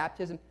 communion and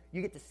baptism,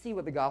 you get to see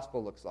what the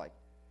gospel looks like.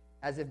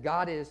 As if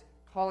God is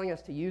calling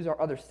us to use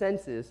our other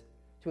senses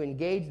to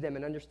engage them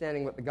in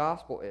understanding what the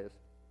gospel is.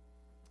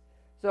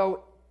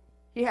 So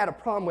he had a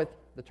problem with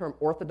the term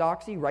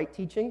orthodoxy, right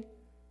teaching,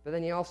 but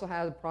then he also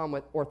had a problem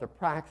with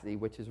orthopraxy,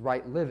 which is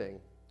right living.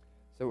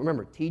 So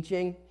remember,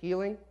 teaching,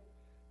 healing.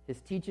 His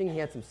teaching, he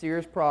had some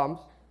serious problems.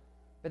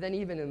 But then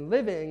even in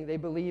living, they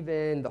believe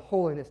in the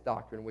holiness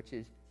doctrine, which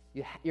is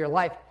your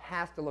life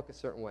has to look a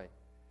certain way.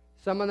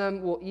 Some of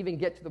them will even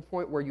get to the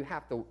point where you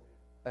have to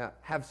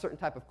have a certain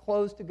type of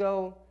clothes to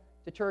go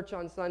to church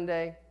on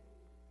Sunday,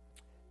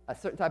 a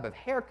certain type of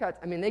haircuts.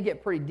 I mean, they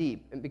get pretty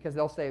deep, and because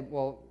they'll say,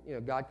 well,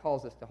 God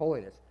calls us to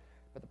holiness.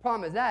 But the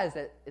problem is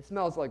that it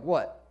smells like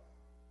what?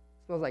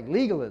 It smells like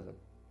legalism.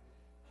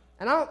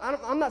 And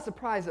I'm not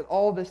surprised that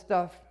all this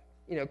stuff,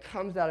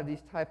 comes out of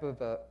these type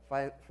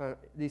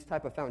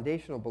of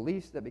foundational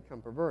beliefs that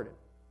become perverted.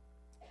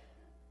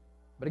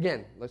 But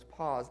again, let's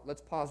pause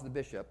the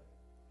bishop.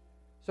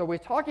 So we're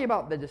talking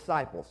about the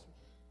disciples.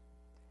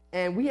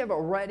 And we have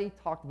already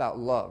talked about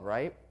love,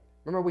 right?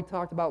 Remember we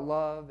talked about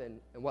love and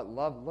what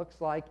love looks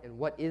like and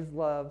what is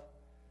love,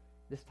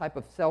 this type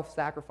of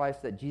self-sacrifice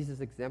that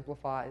Jesus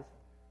exemplifies,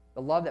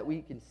 the love that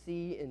we can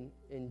see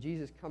in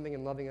Jesus coming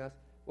and loving us.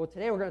 Well,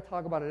 today we're going to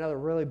talk about another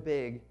really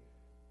big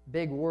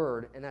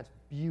word, and that's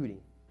beauty.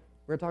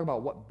 We're going to talk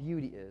about what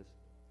beauty is.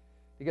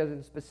 Because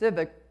in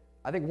specific,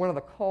 I think one of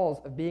the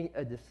calls of being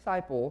a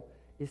disciple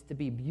is to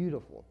be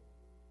beautiful.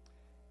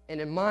 And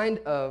in mind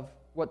of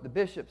what the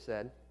bishop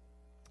said,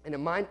 and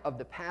in mind of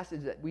the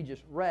passage that we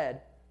just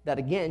read, that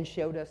again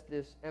showed us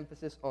this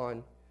emphasis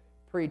on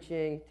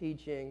preaching,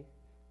 teaching,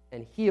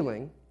 and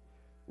healing,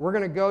 we're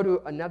going to go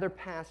to another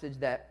passage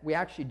that we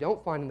actually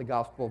don't find in the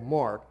Gospel of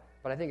Mark,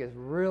 but I think is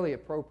really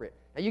appropriate.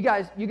 Now, you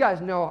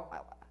guys know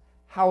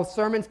how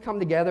sermons come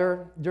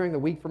together during the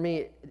week. For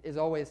me, is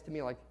always, to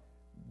me, like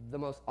the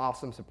most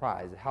awesome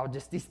surprise. How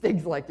just these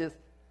things like this,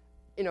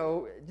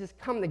 just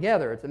come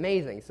together. It's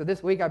amazing. So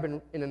this week I've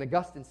been in an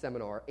Augustine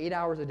seminar, 8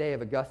 hours a day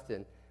of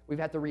Augustine. We've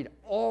had to read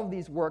all of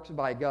these works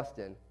by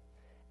Augustine.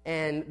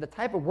 And the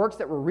type of works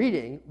that we're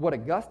reading, what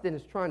Augustine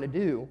is trying to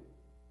do,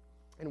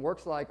 in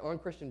works like On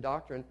Christian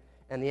Doctrine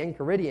and the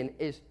Enchiridion,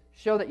 is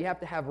show that you have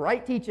to have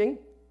right teaching,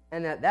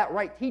 and that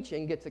right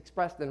teaching gets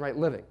expressed in right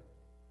living.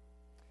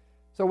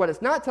 So what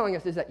it's not telling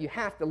us is that you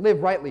have to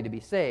live rightly to be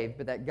saved,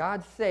 but that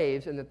God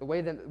saves, and that the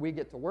way that we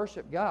get to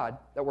worship God,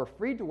 that we're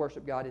free to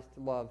worship God, is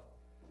to love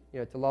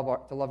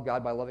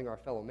God by loving our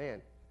fellow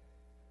man.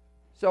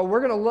 So we're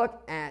going to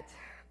look at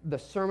the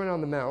Sermon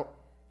on the Mount,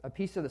 a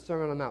piece of the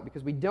Sermon on the Mount,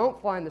 because we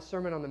don't find the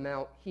Sermon on the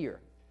Mount here.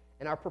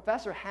 And our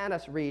professor had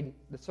us read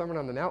the Sermon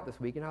on the Mount this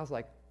week, and I was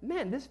like,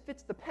 man, this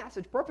fits the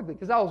passage perfectly,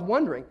 because I was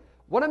wondering,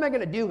 what am I going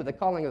to do with the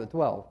calling of the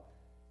 12?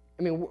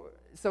 I mean,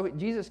 so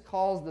Jesus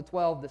calls the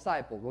 12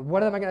 disciples. Well,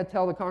 what am I going to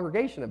tell the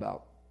congregation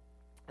about?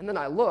 And then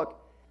I look,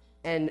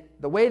 and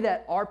the way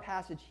that our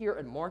passage here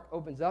in Mark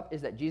opens up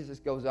is that Jesus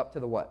goes up to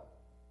the what?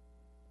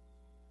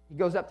 He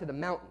goes up to the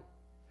mountain.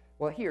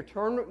 Well, here,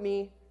 turn with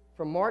me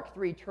from Mark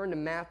 3, turn to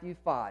Matthew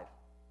 5.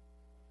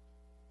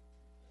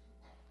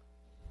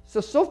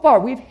 So far,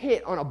 we've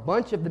hit on a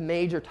bunch of the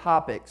major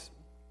topics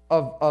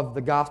of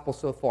the gospel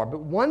so far. But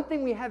one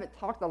thing we haven't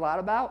talked a lot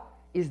about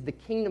is the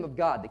kingdom of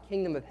God, the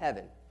kingdom of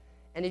heaven.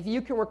 And if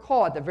you can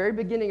recall, at the very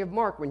beginning of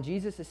Mark, when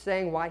Jesus is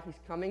saying why he's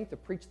coming to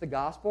preach the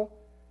gospel,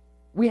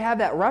 we have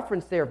that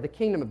reference there of the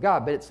kingdom of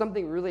God, but it's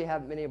something we really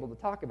haven't been able to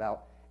talk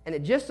about. And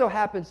it just so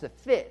happens to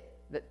fit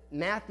that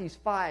Matthew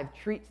 5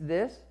 treats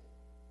this,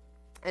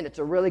 and it's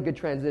a really good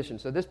transition.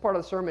 So this part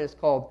of the sermon is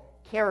called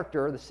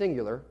character, the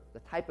singular,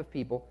 the type of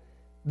people,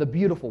 the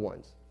beautiful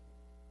ones.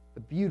 The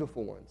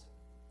beautiful ones.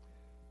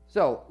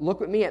 So look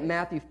with me at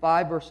Matthew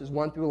 5, verses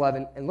 1 through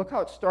 11, and look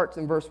how it starts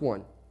in verse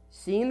 1.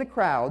 Seeing the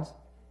crowds,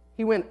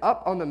 he went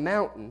up on the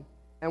mountain,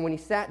 and when he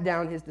sat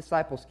down, his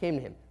disciples came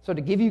to him. So to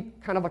give you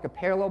kind of like a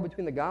parallel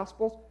between the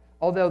Gospels,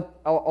 although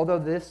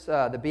this,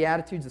 the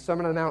Beatitudes, the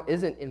Sermon on the Mount,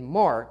 isn't in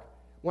Mark,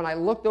 when I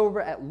looked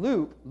over at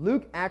Luke,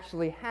 Luke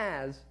actually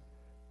has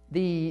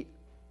the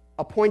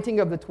appointing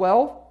of the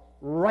 12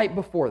 right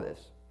before this,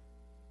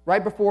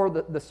 right before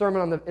the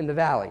Sermon in the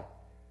Valley.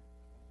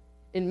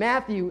 In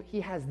Matthew, he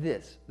has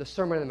this, the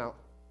Sermon on the Mount.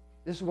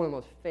 This is one of the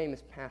most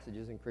famous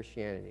passages in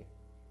Christianity.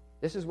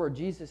 This is where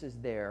Jesus is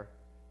there.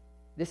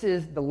 This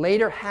is the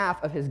later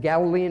half of his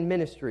Galilean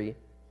ministry,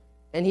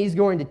 and he's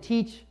going to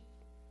teach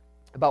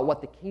about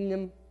what the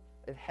kingdom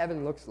of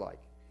heaven looks like.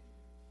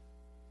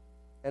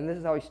 And this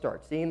is how he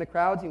starts. Seeing the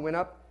crowds, he went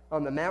up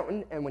on the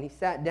mountain, and when he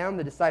sat down,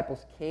 the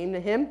disciples came to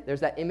him. There's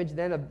that image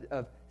then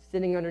of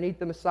sitting underneath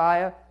the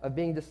Messiah, of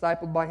being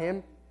discipled by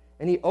him.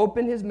 And he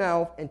opened his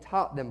mouth and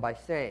taught them by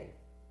saying,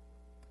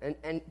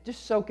 and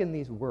just soak in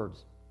these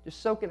words.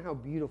 Just soak in how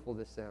beautiful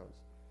this sounds.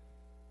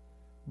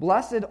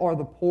 Blessed are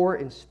the poor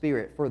in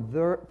spirit, for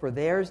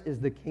theirs is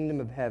the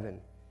kingdom of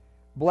heaven.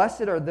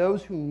 Blessed are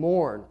those who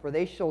mourn, for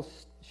they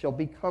shall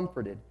be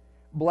comforted.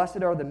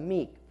 Blessed are the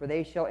meek, for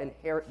they shall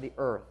inherit the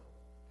earth.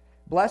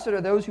 Blessed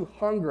are those who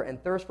hunger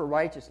and thirst for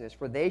righteousness,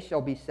 for they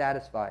shall be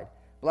satisfied.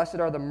 Blessed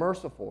are the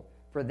merciful,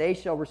 for they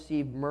shall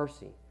receive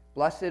mercy.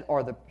 Blessed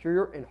are the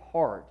pure in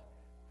heart,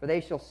 for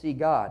they shall see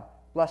God.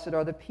 Blessed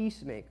are the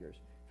peacemakers,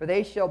 for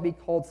they shall be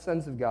called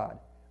sons of God.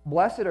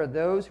 Blessed are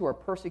those who are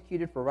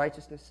persecuted for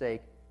righteousness'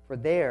 sake, for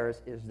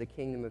theirs is the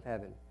kingdom of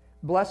heaven.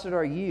 Blessed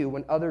are you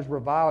when others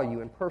revile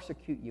you and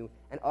persecute you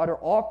and utter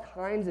all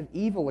kinds of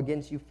evil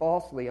against you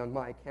falsely on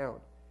my account.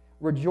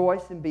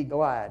 Rejoice and be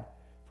glad,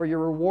 for your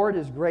reward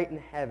is great in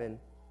heaven,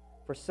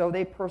 for so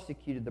they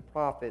persecuted the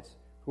prophets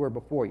who were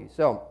before you.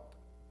 So,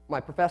 my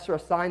professor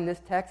assigned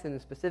this text, and in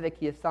specific,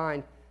 he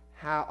assigned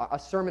a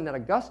sermon that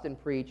Augustine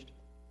preached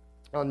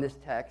on this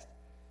text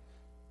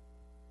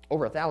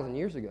over 1,000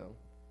 years ago.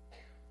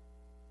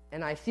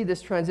 And I see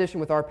this transition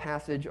with our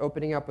passage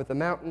opening up with the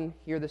mountain.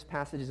 Here this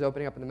passage is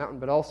opening up in the mountain,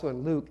 but also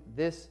in Luke,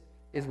 this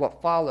is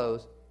what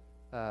follows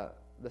the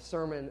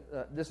sermon.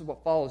 This is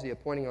what follows the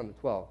appointing on the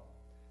 12.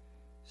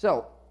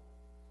 So,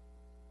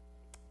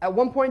 at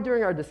one point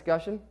during our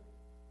discussion,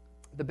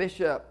 the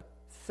bishop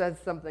said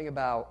something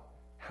about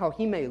how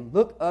he may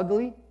look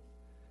ugly,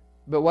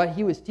 but what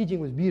he was teaching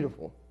was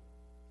beautiful.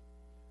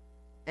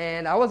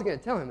 And I wasn't going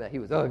to tell him that he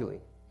was ugly.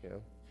 I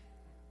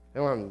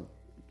don't want him to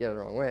get it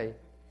the wrong way.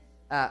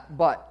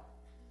 But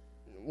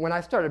when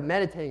I started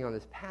meditating on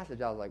this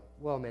passage, I was like,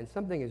 well, man,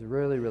 something is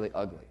really, really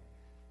ugly.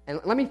 And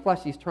let me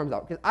flesh these terms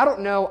out, because I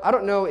don't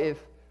know if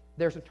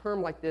there's a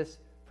term like this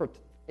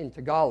in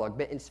Tagalog,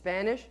 but in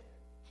Spanish,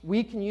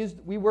 we can use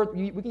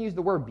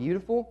the word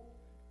beautiful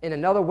in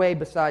another way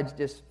besides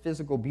just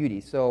physical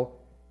beauty. So,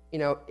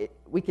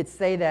 we could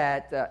say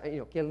that,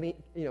 que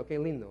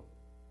lindo.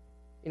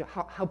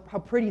 How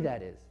pretty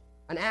that is,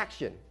 an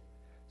action.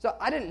 So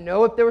I didn't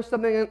know if there was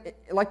something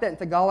like that in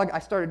Tagalog. I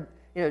started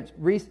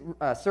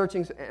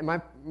searching, and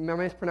my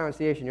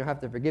mispronunciation, you'll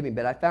have to forgive me,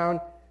 but I found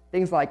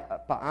things like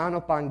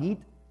paano panggit.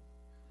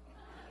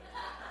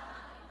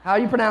 How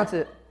do you pronounce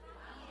it?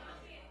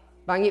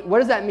 Panggit. What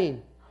does that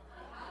mean?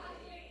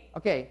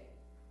 Okay,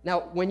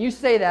 now when you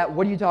say that,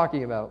 what are you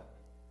talking about?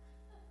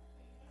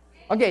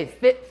 Okay,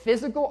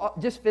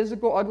 just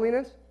physical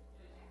ugliness?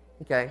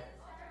 Okay.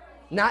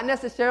 Not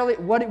necessarily,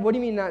 what do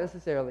you mean not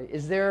necessarily?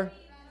 Is there...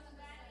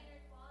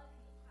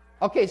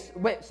 Okay,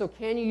 so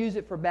can you use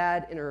it for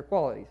bad inner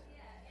qualities?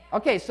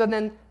 Okay, so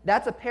then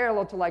that's a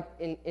parallel to like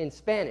in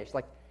Spanish.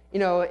 Like,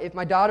 if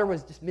my daughter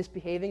was just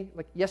misbehaving,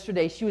 like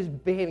yesterday she was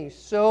behaving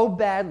so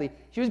badly.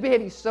 She was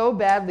behaving so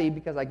badly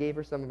because I gave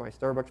her some of my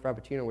Starbucks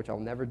Frappuccino, which I'll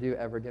never do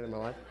ever again in my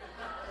life.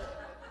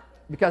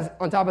 Because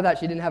on top of that,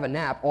 she didn't have a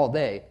nap all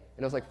day,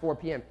 and it was like 4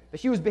 p.m. But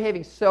she was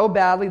behaving so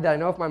badly that I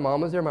know if my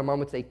mom was there, my mom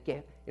would say,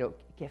 que feo,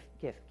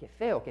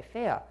 que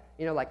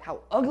fea. Like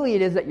how ugly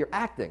it is that you're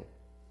acting.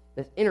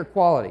 This inner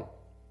quality.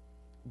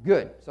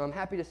 Good. So I'm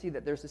happy to see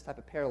that there's this type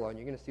of parallel, and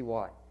you're going to see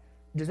why.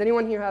 Does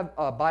anyone here have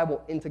a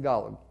Bible in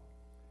Tagalog?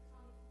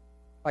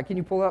 Can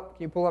you pull up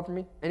for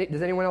me?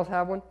 Does anyone else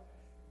have one?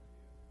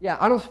 Yeah,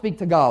 I don't speak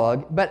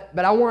Tagalog, but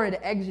I wanted to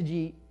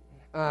exegete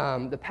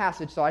the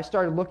passage, so I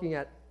started looking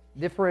at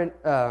different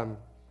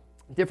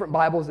different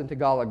Bibles in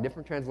Tagalog,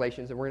 different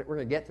translations, and we're going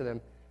to get to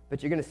them,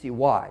 but you're going to see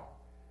why.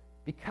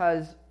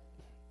 Because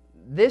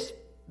this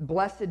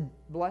blessed,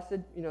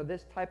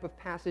 this type of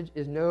passage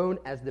is known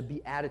as the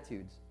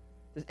Beatitudes.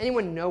 Does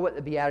anyone know what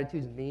the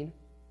Beatitudes mean?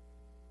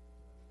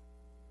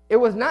 It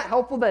was not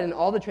helpful that in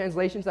all the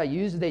translations I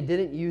used, they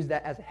didn't use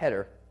that as a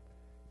header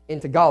in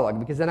Tagalog,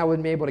 because then I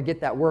wouldn't be able to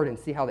get that word and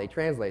see how they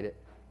translate it.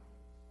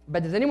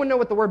 But does anyone know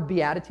what the word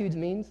Beatitudes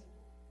means?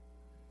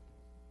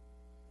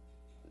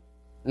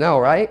 No,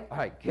 right? All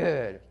right,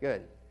 good.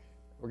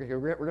 We're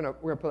gonna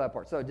pull that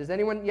apart. So, does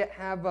anyone yet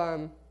have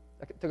a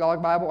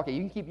Tagalog Bible? Okay,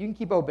 you can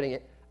keep opening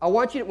it. I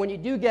want you to, when you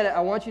do get it, I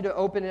want you to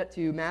open it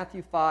to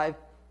Matthew 5,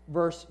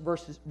 verse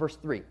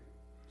 3.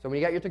 So when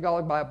you got your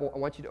Tagalog Bible, I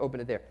want you to open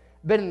it there.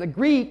 But in the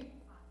Greek,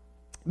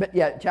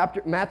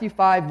 Matthew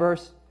 5,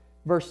 verse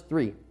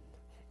 3.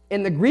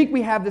 In the Greek,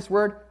 we have this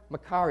word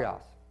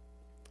makarios.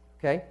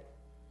 Okay.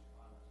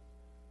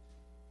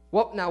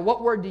 Well, now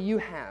what word do you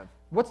have?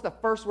 What's the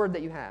first word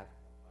that you have?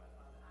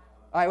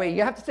 All right, wait,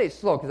 you have to say it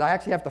slow because I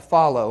actually have to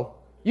follow.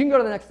 You can go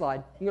to the next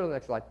slide.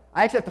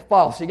 I actually have to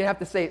follow, so you're going to have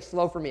to say it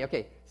slow for me.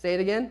 Okay, say it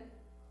again.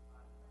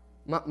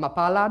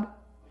 Mapalad?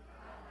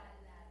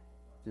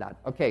 Lad.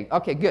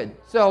 Okay, good.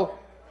 So,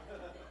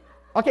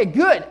 okay,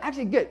 good.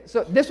 Actually, good.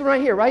 So this one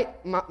right here,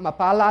 right?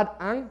 Mapalad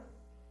ang?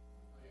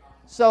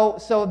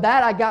 So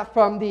that I got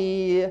from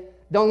the,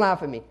 don't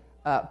laugh at me,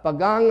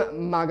 Pagang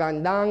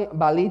Magandang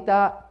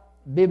Balita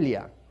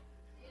Biblia.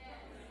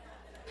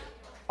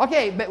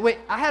 Okay, but wait,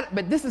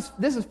 but this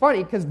is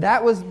funny because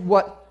that was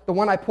what the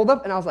one I pulled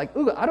up, and I was like,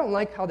 ooh, I don't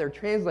like how they're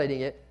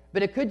translating it,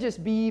 but it could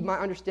just be my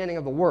understanding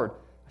of the word.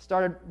 I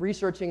started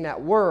researching that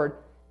word,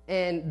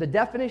 and the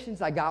definitions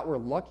I got were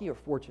lucky or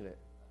fortunate.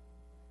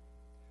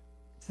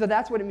 So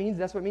that's what it means.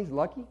 That's what it means,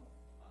 lucky.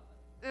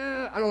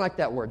 I don't like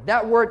that word.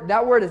 That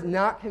word is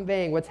not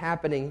conveying what's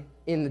happening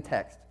in the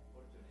text.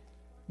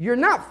 You're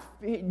not.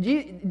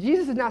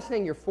 Jesus is not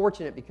saying you're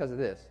fortunate because of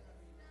this.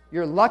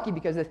 You're lucky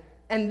because of this.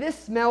 And this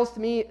smells to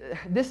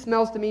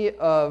me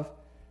of,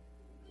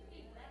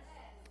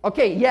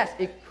 okay, yes,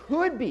 it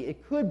could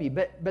be,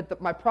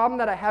 but my problem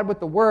that I had with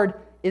the word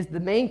is the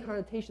main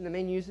connotation, the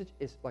main usage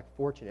is like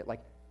fortunate.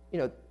 Like,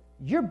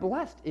 you're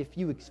blessed if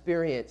you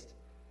experienced,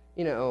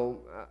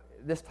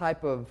 this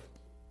type of,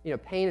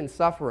 pain and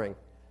suffering.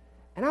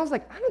 And I was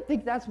like, I don't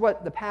think that's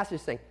what the passage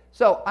is saying.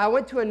 So I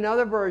went to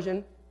another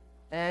version,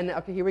 and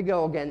okay, here we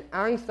go again.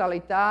 Ang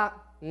salita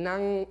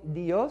ng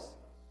Dios.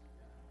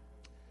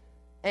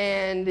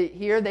 And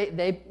here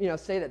they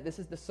say that this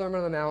is the Sermon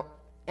on the Mount.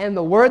 And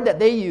the word that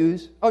they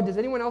use, does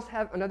anyone else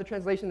have another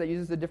translation that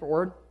uses a different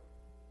word?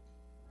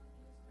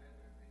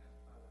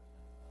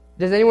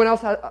 Does anyone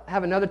else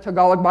have another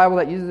Tagalog Bible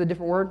that uses a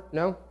different word?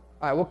 No? All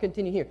right, we'll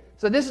continue here.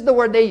 So this is the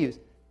word they use.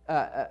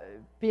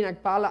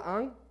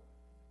 Pinagpalaang.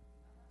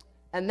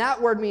 And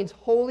that word means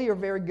holy or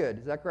very good.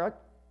 Is that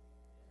correct?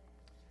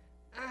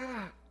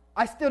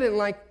 I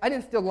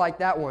didn't still like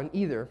that one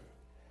either.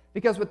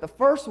 Because with the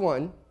first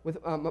one,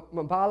 with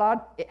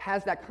mabalad, it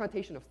has that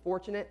connotation of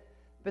fortunate.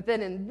 But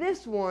then in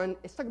this one,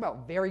 it's talking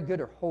about very good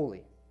or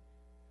holy.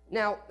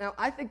 Now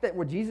I think that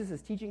what Jesus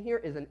is teaching here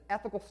is an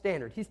ethical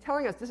standard. He's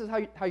telling us this is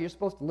how you're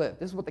supposed to live.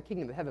 This is what the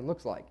kingdom of heaven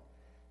looks like.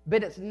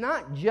 But it's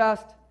not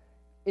just,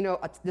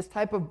 this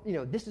type of,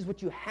 this is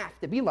what you have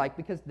to be like,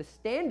 because the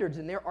standards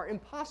in there are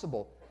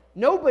impossible.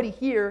 Nobody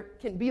here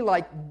can be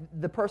like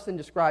the person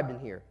described in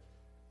here.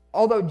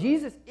 Although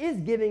Jesus is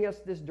giving us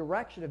this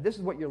direction of this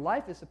is what your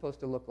life is supposed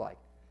to look like.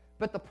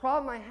 But the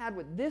problem I had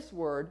with this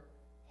word,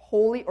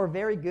 holy or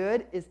very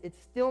good, is it's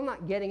still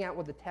not getting at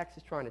what the text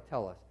is trying to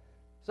tell us.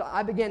 So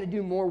I began to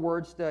do more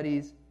word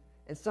studies,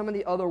 and some of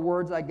the other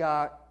words I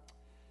got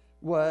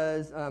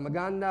was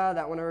maganda,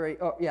 that one already,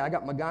 I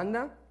got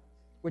maganda,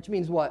 which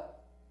means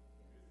what?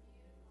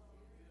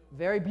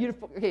 Very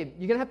beautiful. Okay,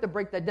 you're going to have to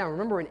break that down.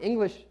 Remember, in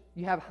English,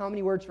 you have how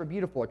many words for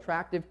beautiful?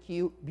 Attractive,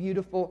 cute,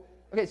 beautiful.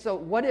 Okay, so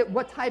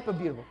what type of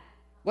beautiful?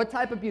 What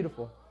type of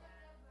beautiful?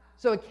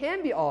 So it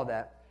can be all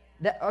that.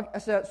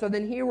 So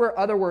then here were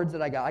other words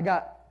that I got. I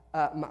got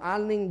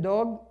maaling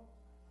dog.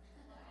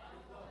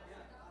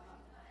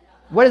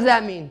 What does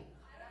that mean?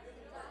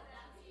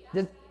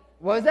 What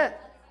was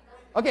that?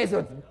 Okay, so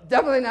it's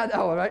definitely not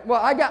that one, right?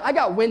 Well, I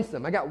got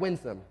winsome.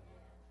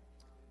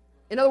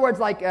 In other words,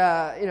 like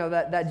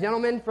that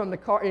gentleman from the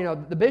car,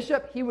 the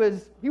bishop, he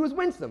was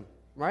winsome,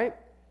 right?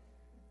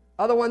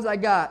 Other ones I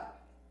got.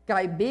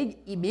 Kaibig,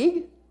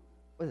 ibig?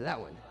 What is that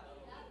one?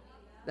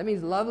 That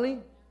means lovely?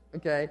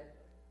 Okay.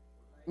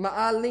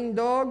 Maaling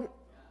dog,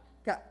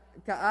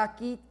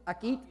 kaakit,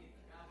 akit?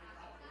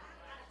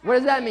 What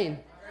does that mean?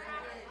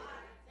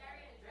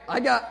 I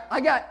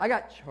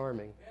got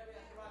charming.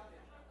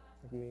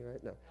 Look at me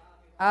right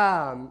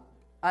now.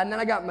 And then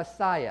I got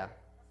Messiah.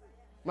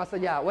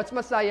 Masaya. What's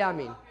Messiah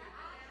mean?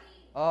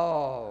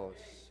 Oh,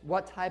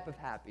 what type of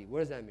happy? What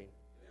does that mean?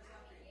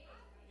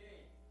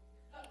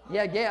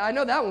 Yeah, gay. I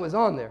know that one was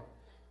on there.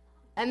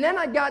 And then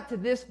I got to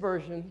this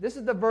version. This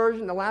is the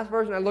last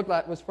version I looked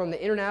at was from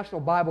the International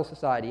Bible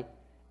Society.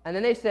 And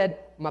then they said,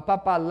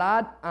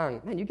 mapapalad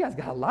ang. Man, you guys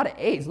got a lot of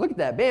A's. Look at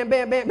that. Bam,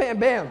 bam, bam, bam,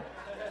 bam.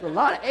 There's a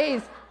lot of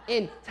A's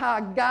in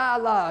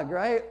Tagalog,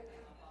 right?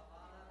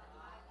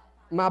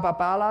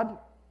 Mapapalad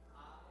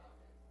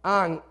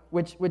ang,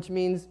 which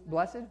means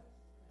blessed.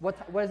 What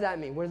does that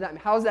mean? What does that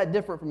mean? How is that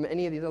different from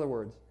any of these other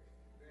words?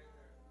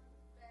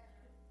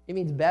 It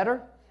means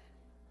better?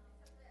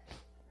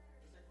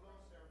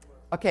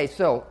 Okay,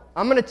 so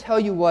I'm going to tell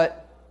you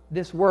what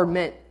this word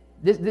meant.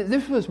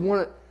 This was one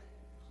of...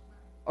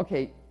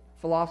 Okay,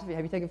 philosophy.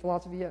 Have you taken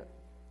philosophy yet?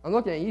 I'm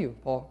looking at you,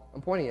 Paul.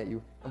 I'm pointing at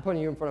you. I'm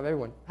putting you in front of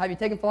everyone. Have you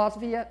taken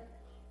philosophy yet?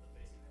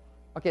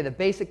 Okay, the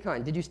basic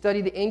kind. Did you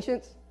study the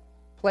ancients?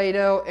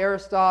 Plato,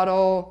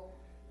 Aristotle.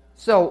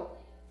 So,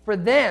 for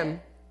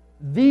them,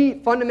 the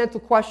fundamental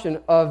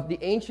question of the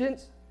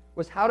ancients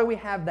was, how do we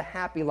have the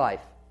happy life?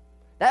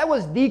 That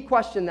was the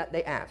question that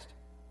they asked.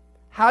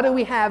 How do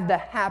we have the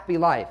happy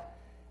life?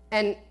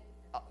 And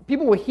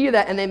people will hear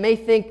that and they may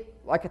think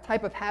like a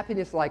type of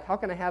happiness, like, how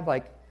can I have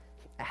like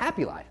a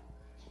happy life?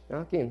 You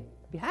know, I can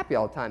be happy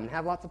all the time and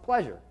have lots of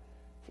pleasure.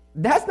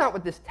 That's not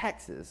what this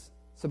text is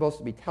supposed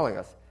to be telling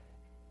us.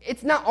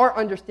 It's not our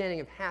understanding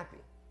of happy.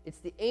 It's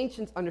the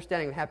ancients'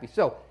 understanding of happy.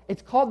 So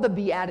it's called the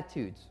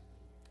Beatitudes.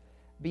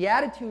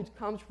 Beatitudes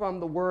comes from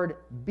the word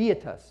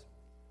beatus.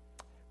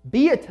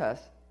 Beatus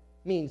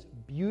means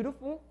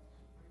beautiful,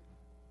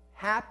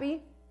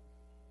 happy,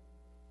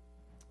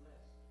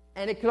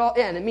 and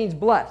it means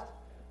blessed.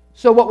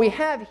 So what we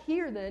have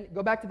here then,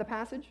 go back to the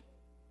passage.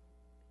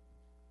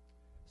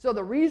 So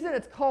the reason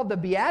it's called the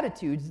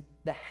Beatitudes,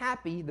 the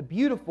happy, the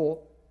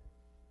beautiful,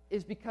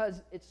 is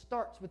because it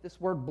starts with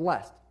this word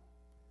blessed.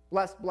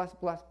 Blessed, blessed,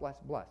 blessed,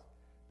 blessed, blessed.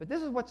 But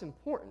this is what's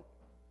important.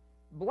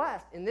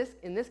 Blessed, in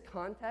this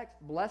context,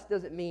 blessed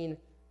doesn't mean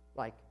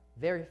like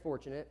very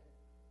fortunate.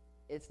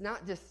 It's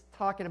not just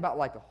talking about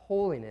like a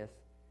holiness.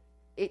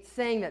 It's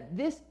saying that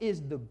this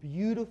is the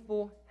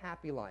beautiful,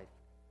 happy life.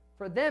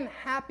 For them,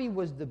 happy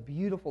was the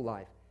beautiful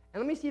life.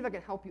 And let me see if I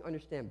can help you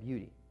understand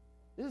beauty.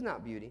 This is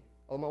not beauty,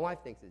 although my wife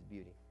thinks it's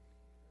beauty.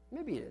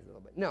 Maybe it is a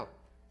little bit. No.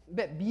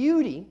 But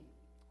beauty,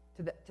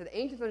 to the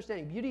ancients'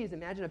 understanding, beauty is,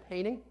 imagine a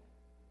painting.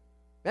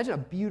 Imagine a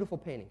beautiful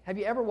painting. Have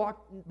you ever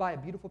walked by a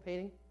beautiful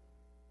painting?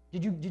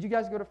 Did you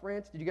guys go to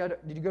France? Did you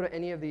go to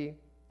any of the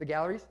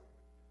galleries?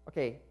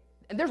 Okay.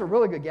 And there's a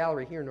really good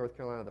gallery here in North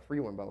Carolina, the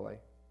free one, by the way.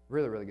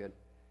 Really, really good.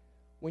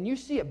 When you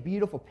see a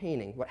beautiful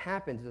painting, what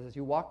happens is as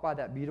you walk by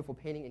that beautiful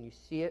painting and you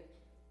see it,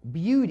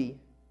 beauty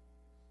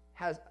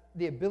has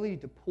the ability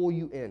to pull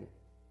you in.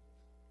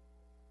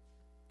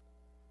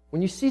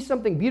 When you see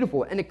something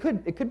beautiful, and it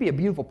could be a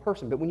beautiful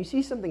person, but when you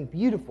see something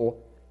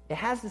beautiful, it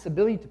has this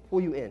ability to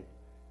pull you in.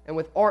 And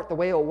with art, the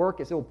way it will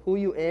work is it will pull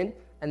you in,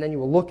 and then you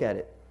will look at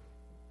it.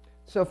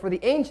 So for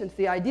the ancients,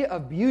 the idea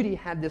of beauty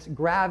had this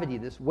gravity,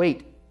 this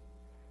weight.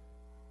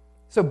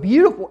 So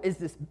beautiful is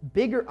this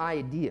bigger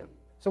idea.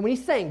 So when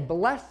he's saying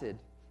blessed,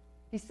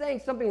 he's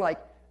saying something like,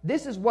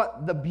 this is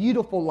what the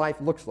beautiful life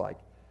looks like.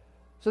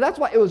 So that's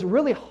why it was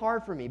really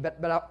hard for me,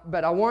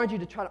 but I wanted you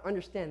to try to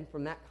understand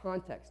from that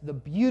context, the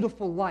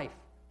beautiful life,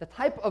 the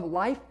type of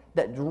life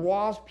that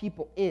draws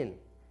people in,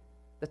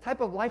 the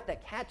type of life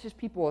that catches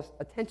people's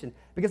attention.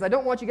 Because I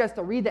don't want you guys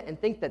to read that and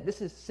think that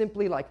this is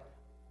simply like,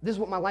 this is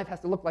what my life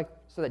has to look like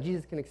so that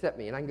Jesus can accept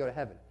me and I can go to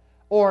heaven.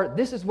 Or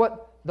this is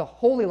what the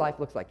holy life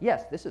looks like.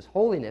 Yes, this is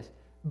holiness,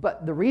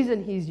 but the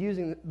reason he's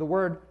using the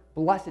word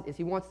blessed is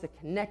he wants to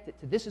connect it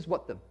to this is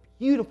what the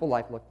beautiful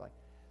life looked like.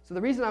 So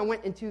the reason I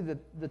went into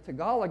the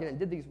Tagalog and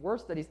did these word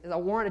studies is I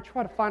wanted to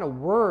try to find a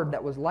word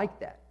that was like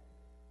that.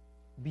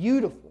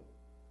 Beautiful.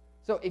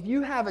 So if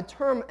you have a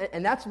term,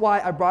 and that's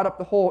why I brought up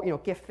the whole,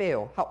 que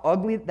feo, how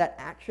ugly that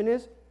action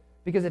is,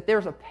 because if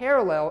there's a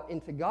parallel in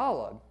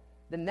Tagalog,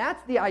 then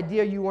that's the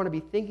idea you want to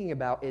be thinking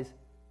about is,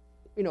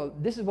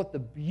 this is what the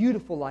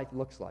beautiful life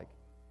looks like.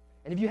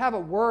 And if you have a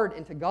word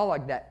in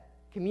Tagalog that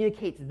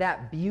communicates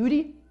that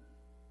beauty,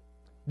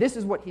 this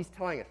is what he's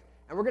telling us.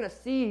 And we're going to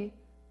see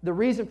the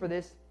reason for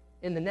this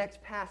in the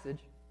next passage.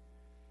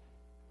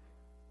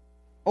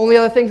 Only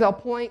other things I'll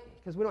point,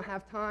 because we don't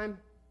have time,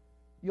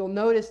 you'll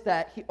notice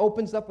that he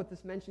opens up with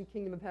this mentioned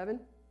kingdom of heaven.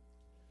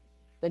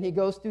 Then he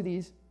goes through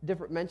these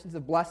different mentions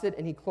of blessed,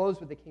 and he closed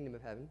with the kingdom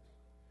of heaven.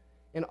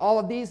 In all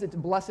of these, it's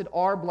blessed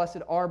are,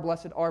 blessed are,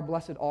 blessed are,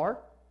 blessed are.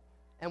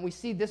 And we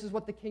see this is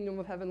what the kingdom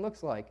of heaven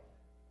looks like.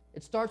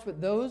 It starts with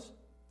those,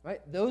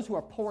 right? Those who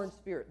are poor in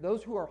spirit,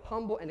 those who are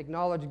humble and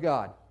acknowledge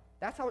God.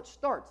 That's how it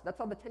starts. That's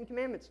how the Ten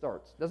Commandments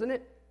starts, doesn't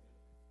it?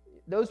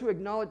 Those who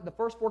acknowledge the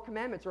first 4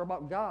 commandments are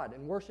about God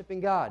and worshiping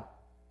God.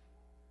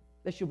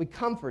 They should be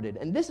comforted.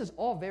 And this is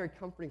all very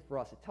comforting for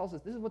us. It tells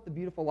us this is what the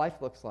beautiful life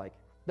looks like.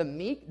 The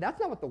meek, that's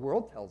not what the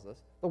world tells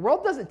us. The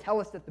world doesn't tell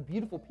us that the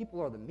beautiful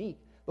people are the meek.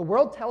 The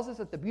world tells us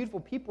that the beautiful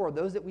people are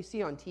those that we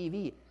see on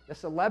TV, the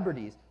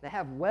celebrities that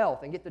have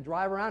wealth and get to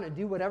drive around and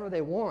do whatever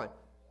they want.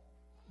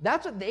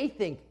 That's what they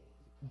think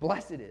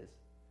blessed is.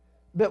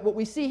 But what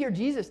we see here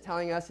Jesus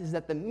telling us is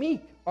that the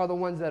meek are the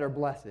ones that are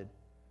blessed,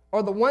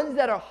 are the ones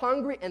that are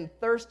hungry and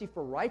thirsty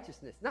for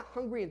righteousness, not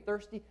hungry and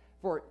thirsty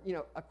for,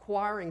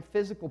 acquiring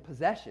physical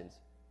possessions.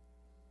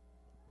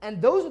 And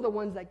those are the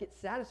ones that get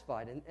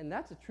satisfied. And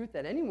that's a truth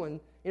that anyone,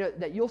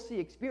 that you'll see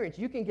experience.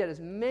 You can get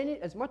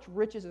as much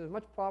riches and as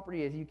much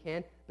property as you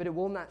can, but it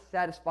will not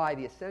satisfy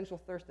the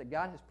essential thirst that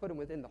God has put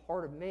within the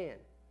heart of man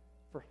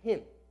for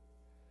him.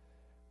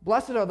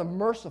 Blessed are the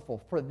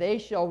merciful, for they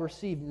shall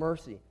receive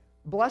mercy.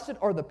 Blessed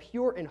are the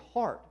pure in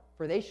heart,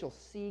 for they shall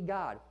see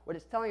God. What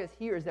it's telling us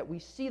here is that we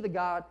see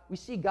God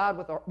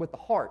with the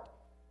heart.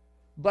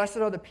 Blessed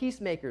are the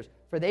peacemakers,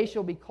 for they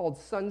shall be called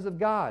sons of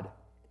God.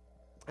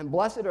 And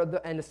blessed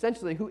are and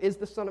essentially, who is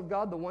the Son of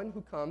God? The one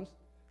who comes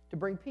to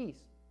bring peace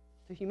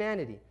to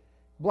humanity.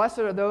 Blessed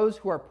are those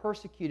who are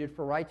persecuted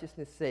for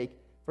righteousness' sake,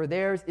 for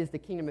theirs is the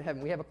kingdom of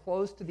heaven. We have a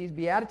close to these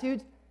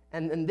Beatitudes,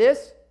 and in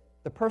this,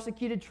 the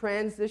persecuted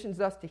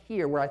transitions us to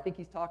here, where I think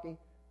he's talking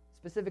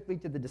specifically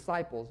to the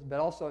disciples, but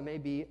also it may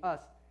be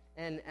us.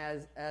 And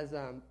as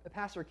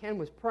Pastor Ken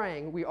was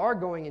praying, we are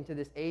going into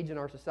this age in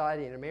our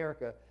society in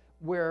America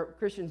where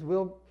Christians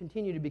will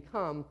continue to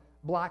become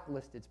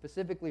blacklisted,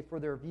 specifically for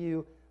their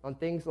view on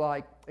things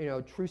like,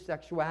 true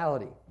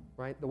sexuality,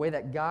 right? The way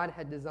that God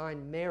had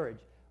designed marriage.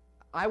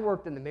 I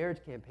worked in the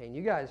marriage campaign.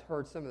 You guys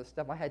heard some of the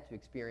stuff I had to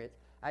experience.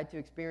 I had to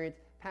experience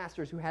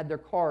pastors who had their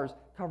cars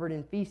covered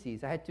in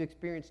feces. I had to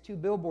experience 2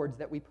 billboards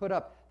that we put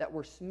up that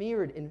were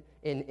smeared in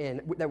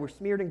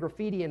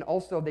graffiti, and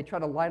also they tried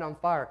to light on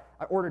fire.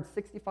 I ordered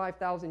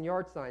 65,000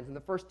 yard signs. In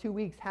the first 2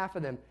 weeks, half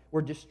of them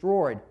were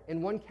destroyed.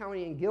 In one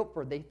county in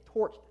Guilford, they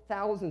torched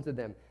thousands of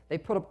them. They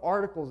put up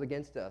articles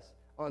against us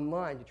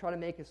online to try to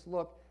make us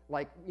look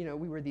like, we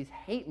were these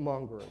hate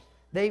mongers.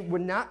 They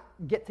would not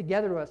get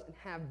together to us and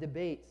have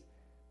debates.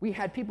 We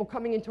had people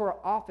coming into our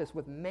office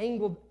with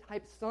mangled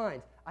type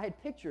signs. I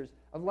had pictures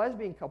of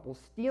lesbian couples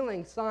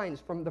stealing signs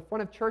from the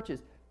front of churches,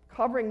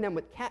 covering them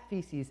with cat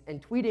feces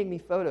and tweeting me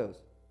photos.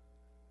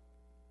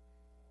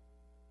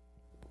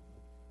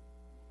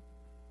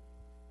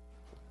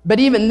 But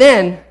even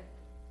then,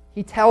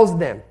 he tells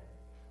them,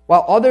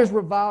 while others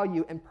revile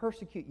you and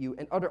persecute you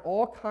and utter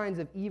all kinds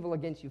of evil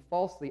against you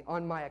falsely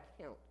on my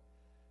account.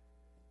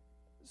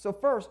 So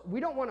first, we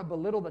don't want to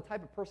belittle the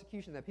type of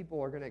persecution that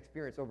people are going to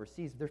experience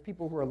overseas. There's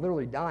people who are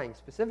literally dying,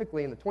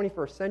 specifically in the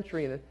 21st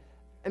century.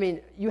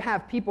 You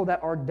have people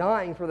that are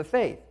dying for the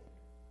faith.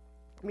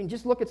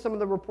 Just look at some of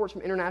the reports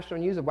from international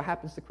news of what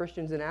happens to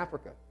Christians in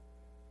Africa.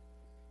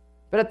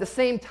 But at the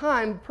same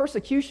time,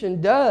 persecution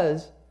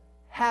does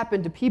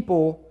happen to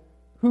people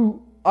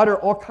who utter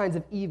all kinds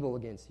of evil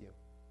against you.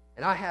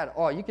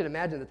 And you can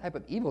imagine the type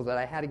of evils that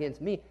I had against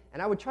me.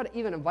 And I would try to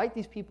even invite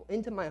these people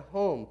into my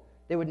home.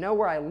 They would know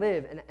where I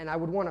live, and I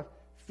would want to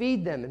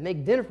feed them and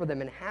make dinner for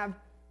them and have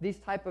these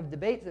type of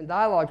debates and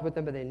dialogues with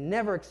them, but they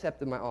never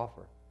accepted my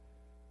offer.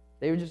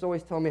 They would just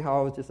always tell me how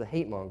I was just a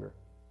hate monger.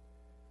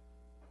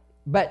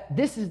 But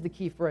this is the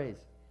key phrase,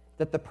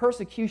 that the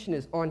persecution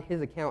is on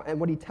his account. And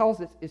what he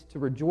tells us is to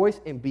rejoice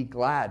and be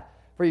glad,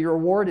 for your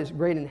reward is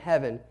great in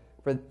heaven,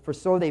 for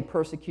so they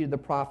persecuted the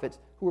prophets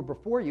who were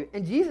before you.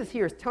 And Jesus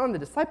here is telling the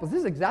disciples, this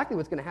is exactly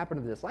what's going to happen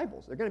to the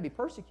disciples. They're going to be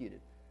persecuted.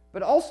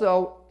 But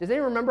also, does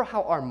anyone remember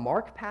how our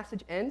Mark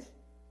passage ends?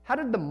 How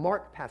did the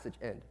Mark passage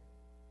end?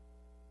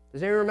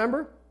 Does anyone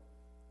remember?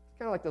 It's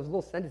kind of like those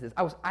little sentences.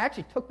 I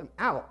actually took them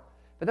out.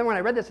 But then when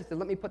I read this, I said,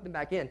 let me put them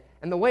back in.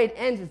 And the way it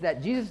ends is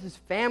that Jesus'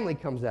 family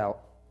comes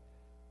out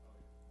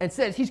and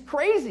says, he's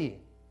crazy.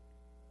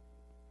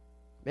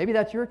 Maybe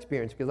that's your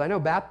experience, because I know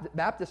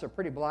Baptists are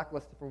pretty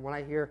blacklisted from what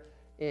I hear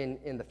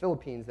in the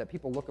Philippines, that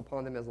people look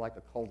upon them as like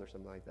a cult or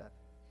something like that,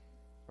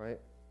 right?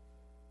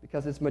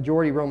 Because it's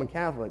majority Roman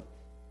Catholic.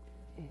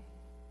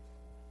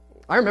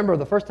 I remember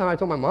the first time I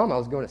told my mom I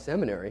was going to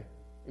seminary.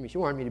 She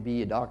wanted me to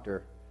be a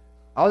doctor.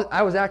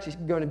 I was actually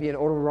going to be an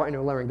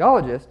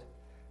otorhinolaryngologist,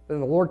 but then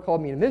the Lord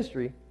called me into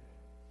ministry,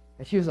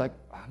 and she was like,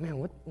 oh man,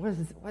 what is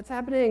this? What's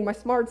happening? My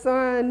smart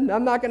son,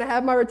 I'm not going to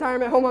have my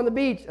retirement home on the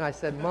beach. And I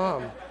said,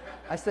 Mom,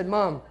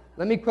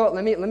 let me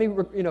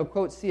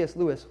quote C.S.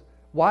 Lewis.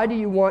 Why do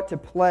you want to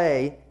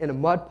play in a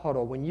mud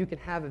puddle when you can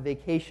have a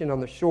vacation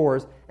on the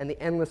shores and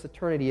the endless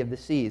eternity of the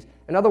seas?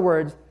 In other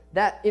words,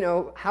 that,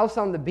 house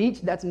on the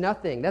beach, that's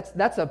nothing.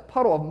 That's a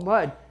puddle of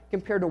mud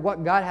compared to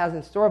what God has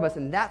in store of us,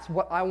 and that's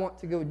what I want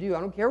to go do.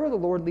 I don't care where the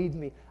Lord leads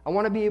me. I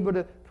want to be able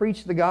to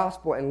preach the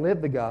gospel and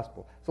live the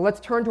gospel. So let's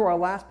turn to our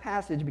last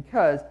passage,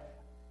 because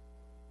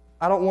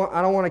I don't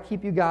want to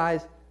keep you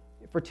guys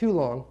for too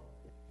long.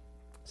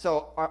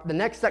 So the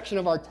next section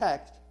of our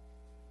text,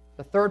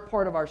 the third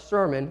part of our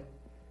sermon,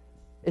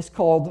 is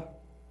called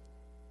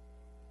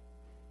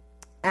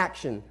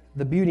Action,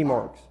 the Beauty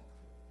Marks.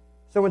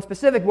 So in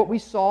specific, what we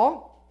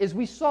saw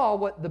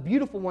what the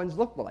beautiful ones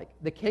look like.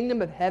 The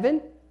kingdom of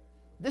heaven,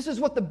 this is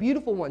what the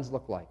beautiful ones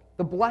look like.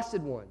 The blessed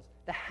ones,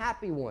 the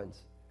happy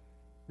ones.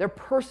 They're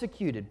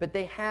persecuted, but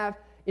they have,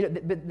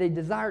 they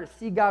desire to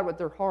see God with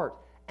their heart.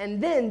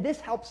 And then this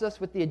helps us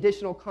with the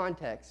additional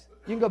context.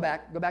 You can go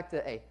back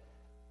to A.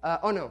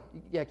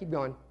 Keep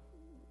going.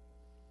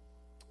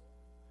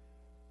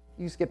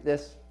 You skip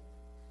this.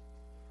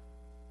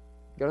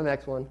 Go to the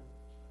next one.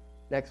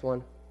 Next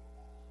one.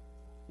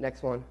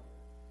 Next one.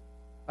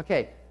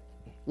 Okay,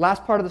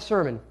 last part of the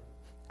sermon,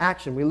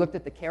 action. We looked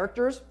at the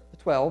characters, the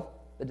 12,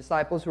 the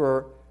disciples who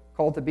are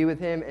called to be with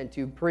him and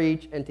to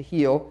preach and to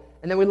heal.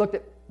 And then we looked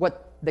at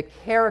what the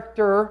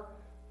character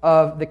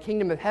of the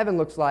kingdom of heaven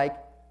looks like,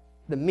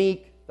 the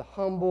meek, the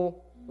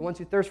humble, the ones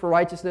who thirst for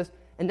righteousness.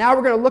 And now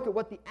we're going to look at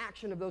what the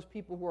action of those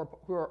people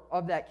who are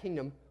of that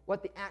kingdom,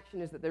 what the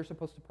action is that they're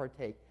supposed to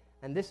partake.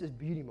 And this is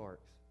beauty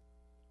marks.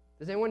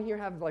 Does anyone here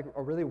have like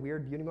a really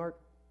weird beauty mark?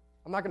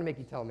 I'm not going to make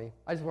you tell me.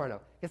 I just want to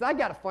know. Because I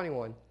got a funny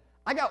one.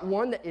 I got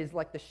one that is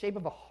like the shape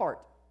of a heart.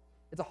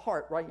 It's a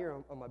heart right here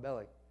on my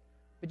belly.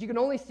 But you can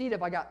only see it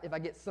if I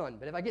get sun.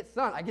 But if I get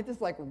sun, I get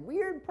this like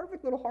weird,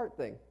 perfect little heart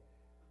thing.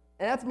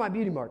 And that's my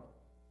beauty mark.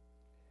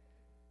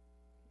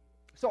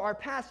 So our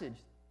passage,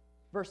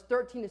 verse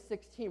 13 to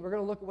 16, we're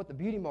going to look at what the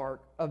beauty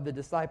mark of the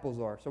disciples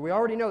are. So we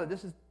already know that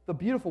this is the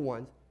beautiful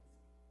ones.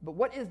 But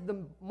what is the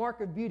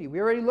mark of beauty? We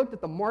already looked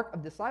at the mark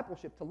of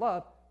discipleship to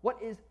love. What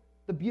is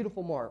the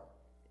beautiful mark?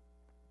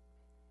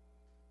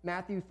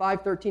 Matthew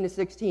 5:13 to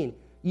 16.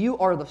 You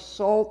are the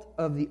salt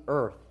of the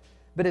earth.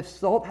 But if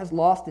salt has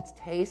lost its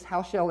taste,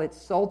 how shall its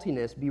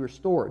saltiness be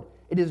restored?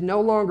 It is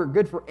no longer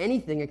good for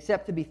anything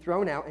except to be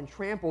thrown out and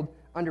trampled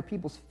under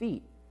people's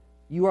feet.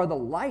 You are the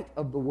light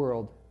of the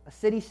world. A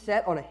city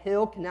set on a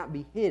hill cannot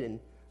be hidden,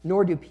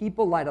 nor do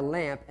people light a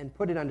lamp and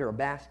put it under a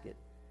basket,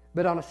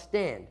 but on a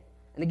stand,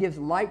 and it gives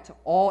light to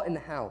all in the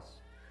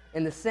house.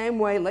 In the same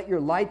way, let your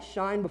light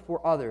shine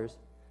before others,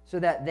 so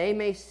that they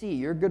may see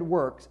your good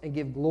works and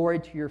give glory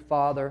to your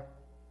Father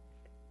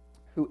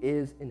who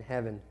is in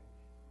heaven.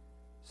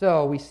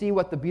 So we see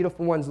what the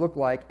beautiful ones look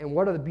like, and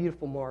what are the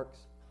beautiful marks?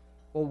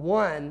 Well,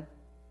 one,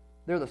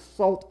 they're the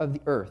salt of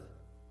the earth.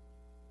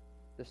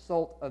 The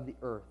salt of the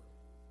earth.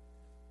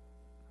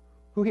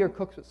 Who here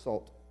cooks with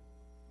salt?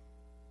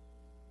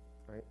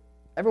 Right?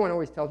 Everyone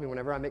always tells me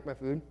whenever I make my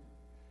food,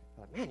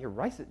 like, man, your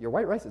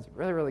white rice is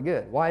really, really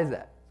good. Why is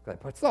that? Because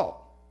I put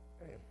salt.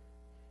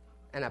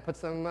 And I put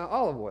some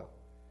olive oil.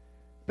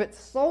 But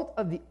salt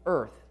of the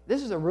earth,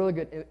 this is a really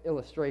good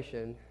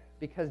illustration,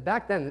 because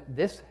back then,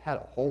 this had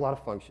a whole lot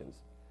of functions.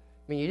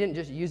 I mean, you didn't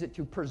just use it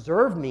to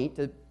preserve meat,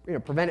 to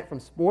prevent it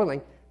from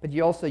spoiling, but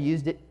you also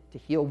used it to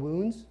heal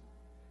wounds.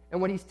 And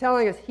what he's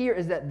telling us here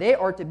is that they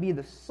are to be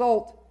the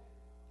salt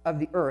of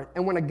the earth.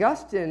 And when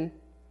Augustine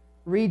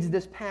reads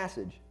this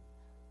passage,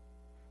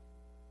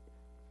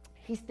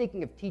 he's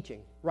thinking of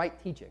teaching, right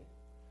teaching.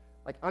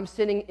 Like, I'm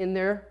sitting in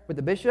there with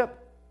the bishop,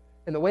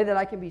 and the way that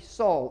I can be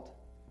salt,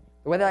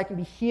 the way that I can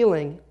be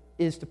healing,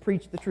 is to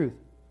preach the truth,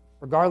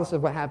 regardless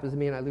of what happens to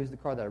me and I lose the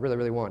car that I really,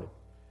 really wanted.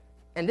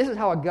 And this is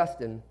how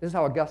Augustine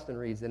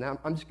reads, and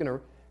I'm just going to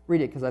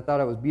read it because I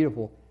thought it was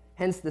beautiful.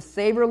 Hence, the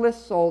savorless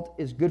salt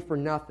is good for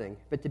nothing,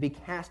 but to be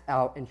cast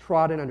out and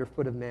trodden under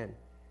foot of men.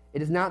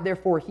 It is not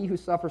therefore he who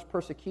suffers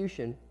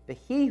persecution, but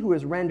he who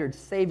is rendered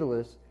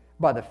savorless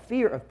by the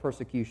fear of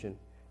persecution,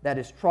 that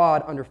is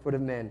trod under foot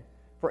of men.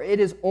 For it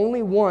is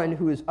only one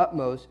who is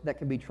utmost that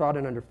can be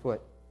trodden under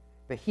foot.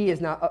 But he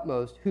is not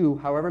utmost, who,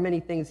 however many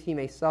things he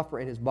may suffer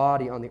in his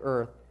body on the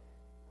earth,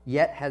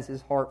 yet has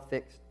his heart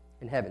fixed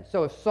in heaven.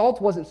 So if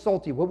salt wasn't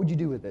salty, what would you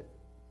do with it?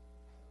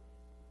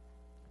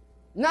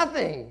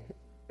 Nothing.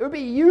 It would be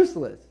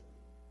useless.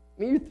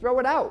 I mean, you throw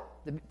it out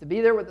to be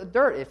there with the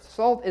dirt if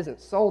salt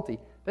isn't salty.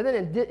 But then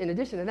in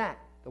addition to that,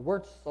 the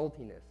word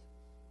saltiness.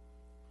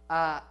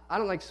 I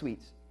don't like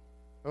sweets.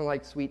 I don't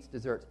like sweets,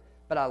 desserts.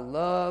 But I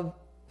love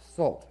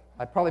salt.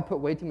 I probably put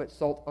way too much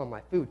salt on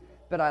my food.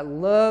 But I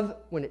love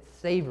when it's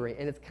savory.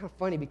 And it's kind of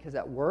funny because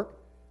at work,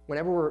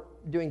 whenever we're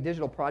doing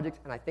digital projects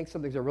and I think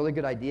something's a really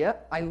good idea,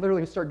 I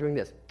literally start doing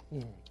this.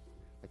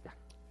 Like that.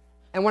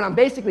 And what I'm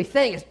basically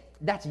saying is,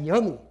 that's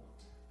yummy.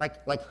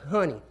 Like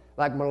honey,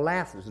 like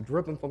molasses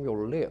dripping from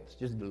your lips.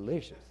 Just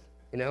delicious.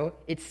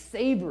 It's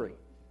savory.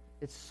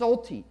 It's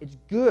salty. It's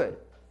good.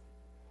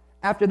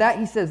 After that,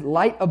 he says,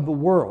 light of the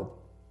world.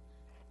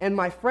 And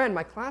my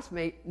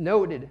classmate,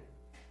 noted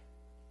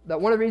that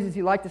one of the reasons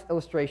he liked this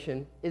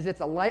illustration is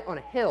it's a light on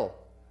a hill,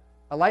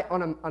 a light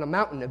on a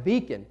mountain, a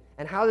beacon.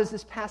 And how does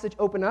this passage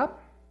open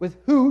up? With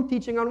who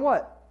teaching on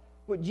what?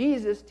 With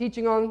Jesus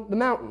teaching on the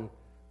mountain.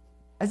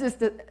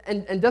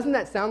 And doesn't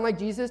that sound like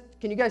Jesus?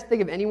 Can you guys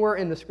think of anywhere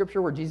in the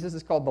scripture where Jesus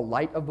is called the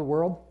light of the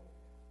world?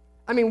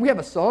 I mean, we have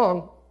a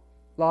song,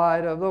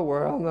 light of the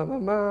world,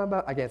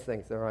 I can't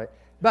sing, so right.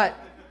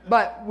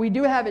 But we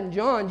do have in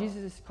John,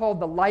 Jesus is called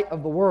the light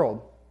of the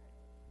world,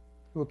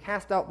 who will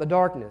cast out the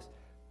darkness.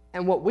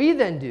 And what we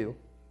then do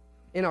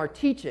in our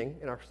teaching,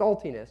 in our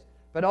saltiness,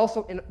 but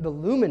also in the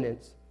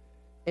luminance,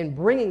 in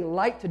bringing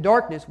light to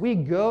darkness, we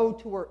go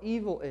to where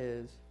evil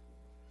is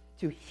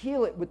to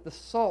heal it with the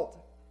salt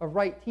of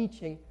right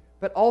teaching,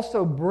 but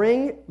also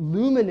bring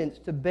luminance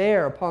to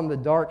bear upon the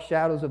dark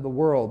shadows of the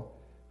world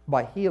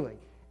by healing.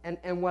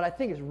 And what I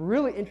think is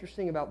really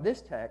interesting about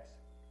this text,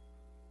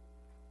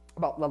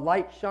 about the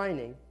light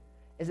shining,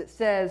 is it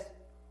says,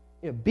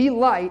 be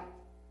light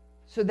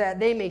so that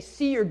they may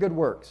see your good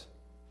works.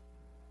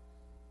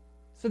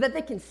 So that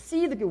they can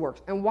see the good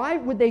works. And why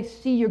would they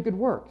see your good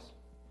works?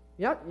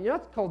 You're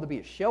not called to be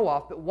a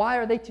show-off, but why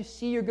are they to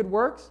see your good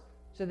works?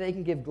 So they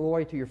can give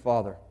glory to your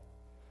Father.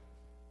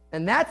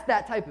 And that's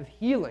that type of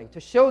healing, to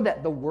show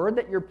that the word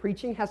that you're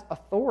preaching has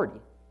authority,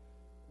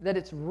 that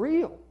it's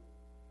real.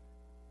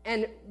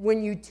 And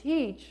when you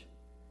teach,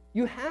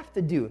 you have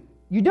to do.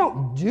 You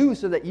don't do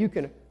so that you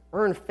can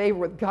earn favor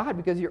with God,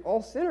 because you're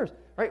all sinners,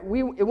 right?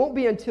 It won't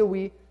be until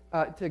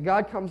till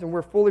God comes and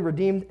we're fully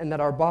redeemed and that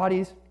our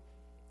bodies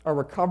are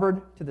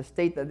recovered to the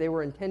state that they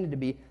were intended to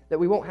be, that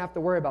we won't have to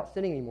worry about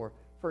sinning anymore.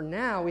 For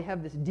now, we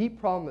have this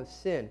deep problem of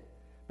sin.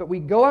 But we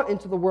go out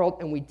into the world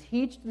and we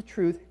teach the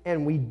truth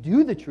and we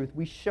do the truth.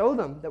 We show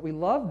them that we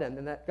love them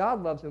and that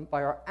God loves them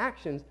by our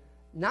actions,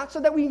 not so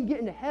that we can get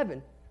into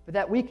heaven, but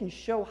that we can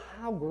show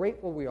how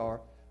grateful we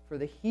are for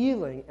the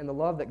healing and the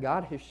love that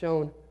God has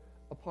shown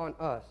upon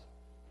us.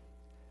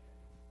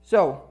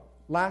 So,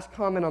 last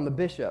comment on the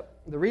bishop.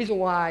 The reason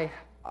why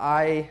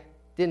I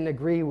didn't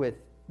agree with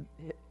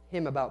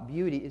him about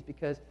beauty is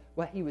because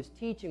what he was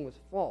teaching was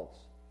false.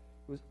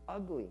 It was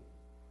ugly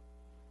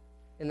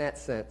in that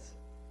sense.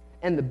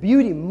 And the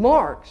beauty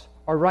marks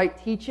are right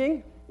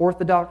teaching,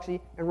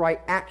 orthodoxy, and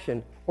right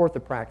action,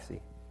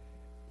 orthopraxy.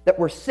 That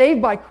we're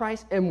saved by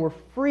Christ and we're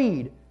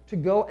freed to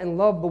go and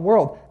love the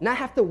world. Not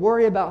have to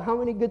worry about how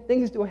many good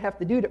things do I have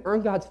to do to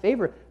earn God's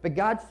favor. But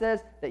God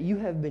says that you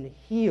have been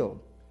healed.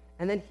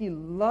 And then he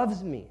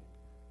loves me.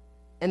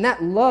 And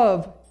that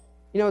love,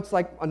 it's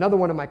like another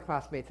one of my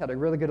classmates had a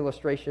really good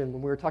illustration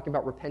when we were talking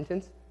about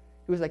repentance.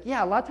 He was like,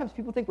 yeah, a lot of times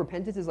people think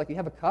repentance is like you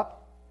have a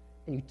cup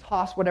and you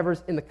toss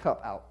whatever's in the cup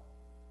out.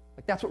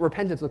 Like, that's what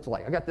repentance looks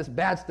like. I got this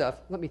bad stuff,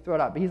 let me throw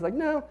it out. But he's like,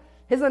 no.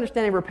 His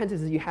understanding of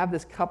repentance is you have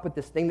this cup with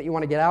this thing that you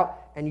want to get out,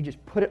 and you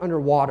just put it under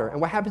water. And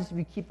what happens if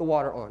you keep the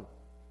water on?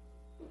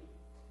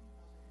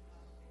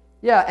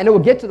 Yeah, and it will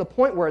get to the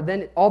point where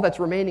then all that's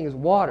remaining is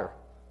water.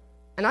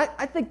 And I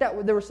think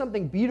that there was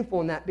something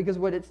beautiful in that, because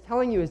what it's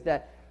telling you is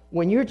that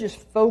when you're just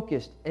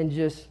focused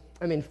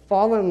and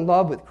fall in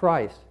love with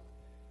Christ,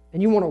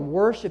 and you want to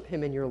worship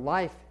him in your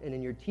life and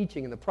in your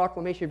teaching and the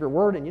proclamation of your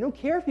word, and you don't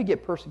care if you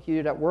get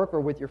persecuted at work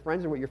or with your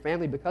friends or with your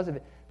family because of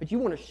it, but you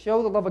want to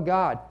show the love of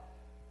God,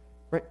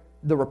 right?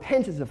 The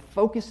repentance of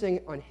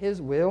focusing on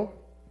his will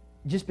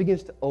just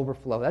begins to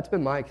overflow. That's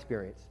been my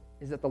experience,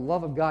 is that the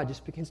love of God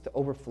just begins to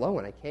overflow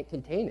and I can't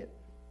contain it.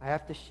 I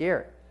have to share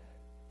it.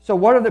 So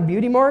what are the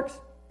beauty marks?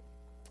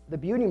 The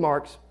beauty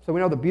marks, so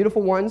we know the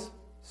beautiful ones,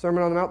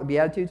 Sermon on the Mount, the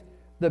Beatitudes.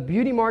 The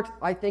beauty marks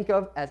I think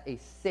of as a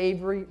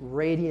savory,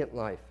 radiant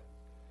life.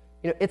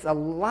 It's a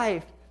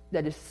life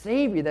that is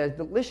savory, that is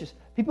delicious.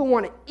 People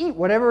want to eat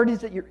whatever it is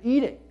that you're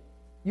eating.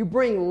 You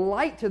bring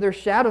light to their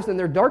shadows and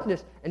their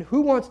darkness, and who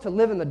wants to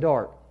live in the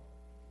dark?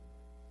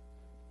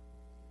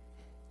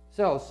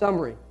 So,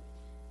 summary.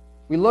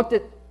 We looked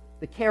at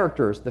the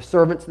characters, the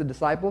servants, the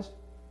disciples,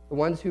 the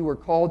ones who were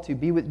called to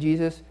be with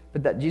Jesus,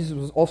 but that Jesus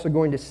was also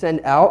going to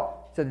send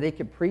out so that they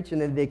could preach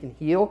and that they can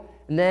heal.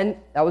 And then,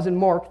 that was in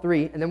Mark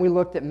 3, and then we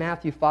looked at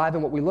Matthew 5,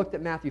 and what we looked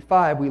at Matthew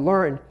 5, we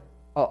learned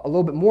a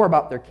little bit more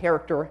about their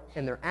character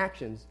and their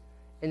actions.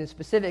 And in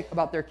specific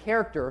about their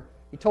character,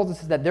 he told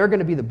us that they're going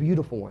to be the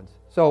beautiful ones.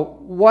 So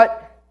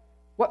what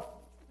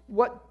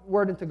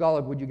word in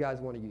Tagalog would you guys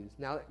want to use?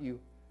 Now that you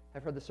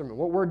have heard the sermon,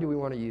 what word do we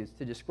want to use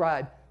to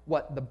describe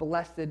what the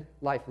blessed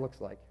life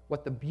looks like,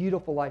 what the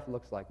beautiful life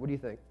looks like? What do you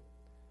think?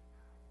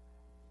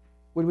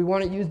 Would we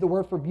want to use the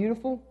word for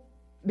beautiful?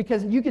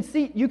 Because you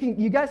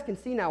guys can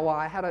see now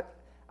why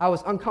I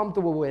was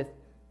uncomfortable with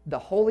the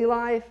holy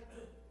life.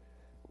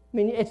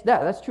 It's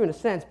that's true in a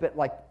sense, but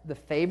like the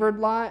favored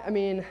life,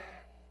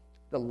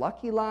 the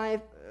lucky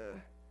life,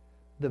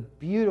 the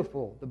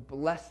beautiful, the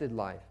blessed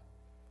life.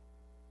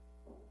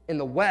 In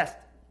the West,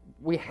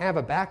 we have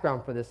a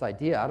background for this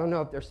idea. I don't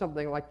know if there's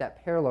something like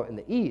that parallel in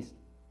the East,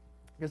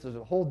 because there's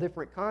a whole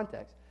different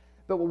context.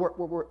 But what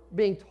we're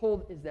being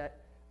told is that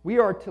we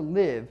are to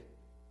live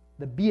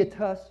the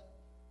beatus,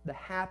 the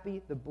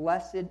happy, the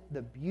blessed,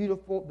 the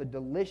beautiful, the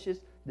delicious,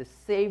 the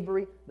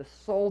savory, the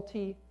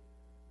salty,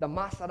 the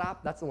masarap.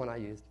 That's the one I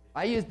used.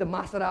 I used the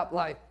masarap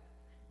life.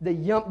 The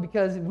yum,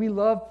 because we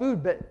love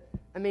food, but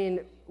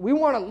we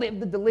want to live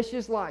the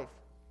delicious life.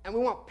 And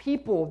we want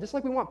people, just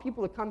like we want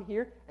people to come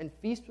here and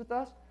feast with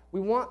us, we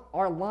want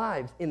our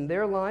lives in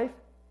their life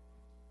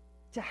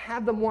to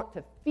have them want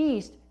to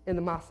feast in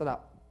the masarap.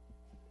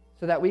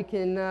 So that we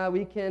can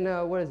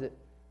what is it?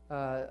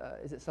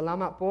 Is it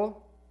salamat po?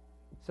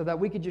 So that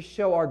we could just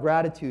show our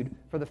gratitude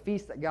for the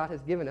feast that God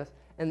has given us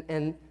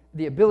and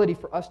the ability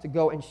for us to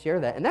go and share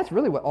that. And that's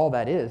really what all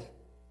that is.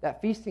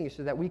 That feasting is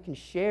so that we can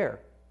share.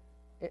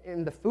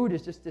 And the food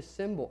is just this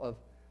symbol of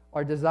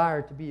our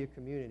desire to be a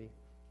community.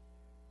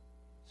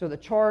 So the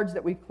charge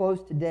that we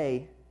close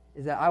today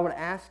is that I would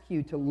ask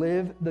you to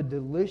live the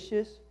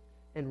delicious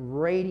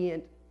and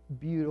radiant,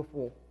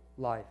 beautiful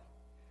life.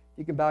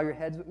 You can bow your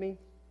heads with me.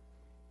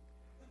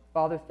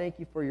 Father, thank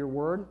you for your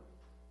word.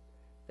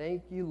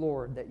 Thank you,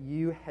 Lord, that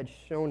you had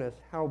shown us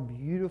how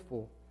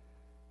beautiful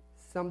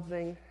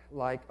something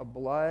like a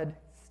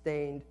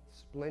blood-stained,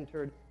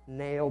 splintered,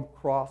 nailed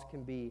cross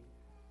can be.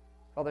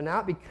 Father,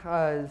 not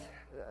because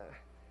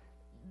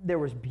there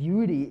was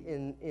beauty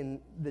in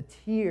the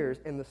tears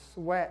and the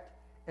sweat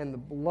and the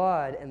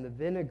blood and the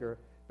vinegar,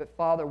 But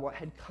Father, what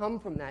had come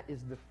from that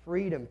is the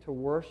freedom to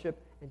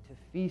worship and to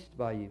feast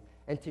by you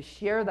and to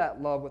share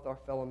that love with our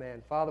fellow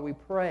man. Father, we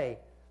pray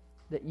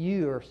that you,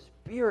 your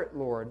Spirit,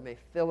 Lord, may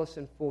fill us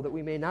in full, that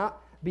we may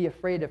not be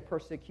afraid of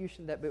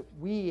persecution, that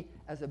we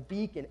as a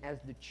beacon, as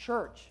the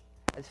church,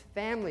 as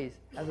families,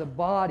 as a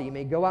body,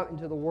 may go out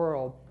into the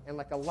world and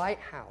like a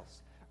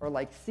lighthouse or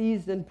like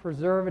seasoned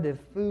preservative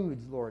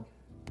foods, Lord,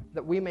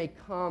 that we may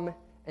come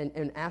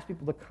and ask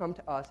people to come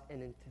to us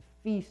and to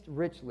feast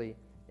richly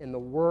in the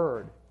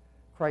Word,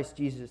 Christ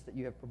Jesus, that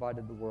you have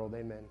provided the world.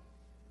 Amen.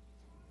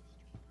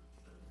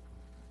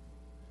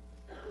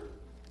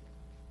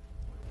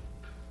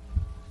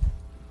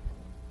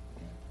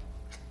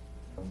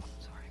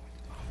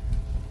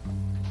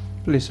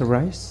 Please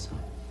arise.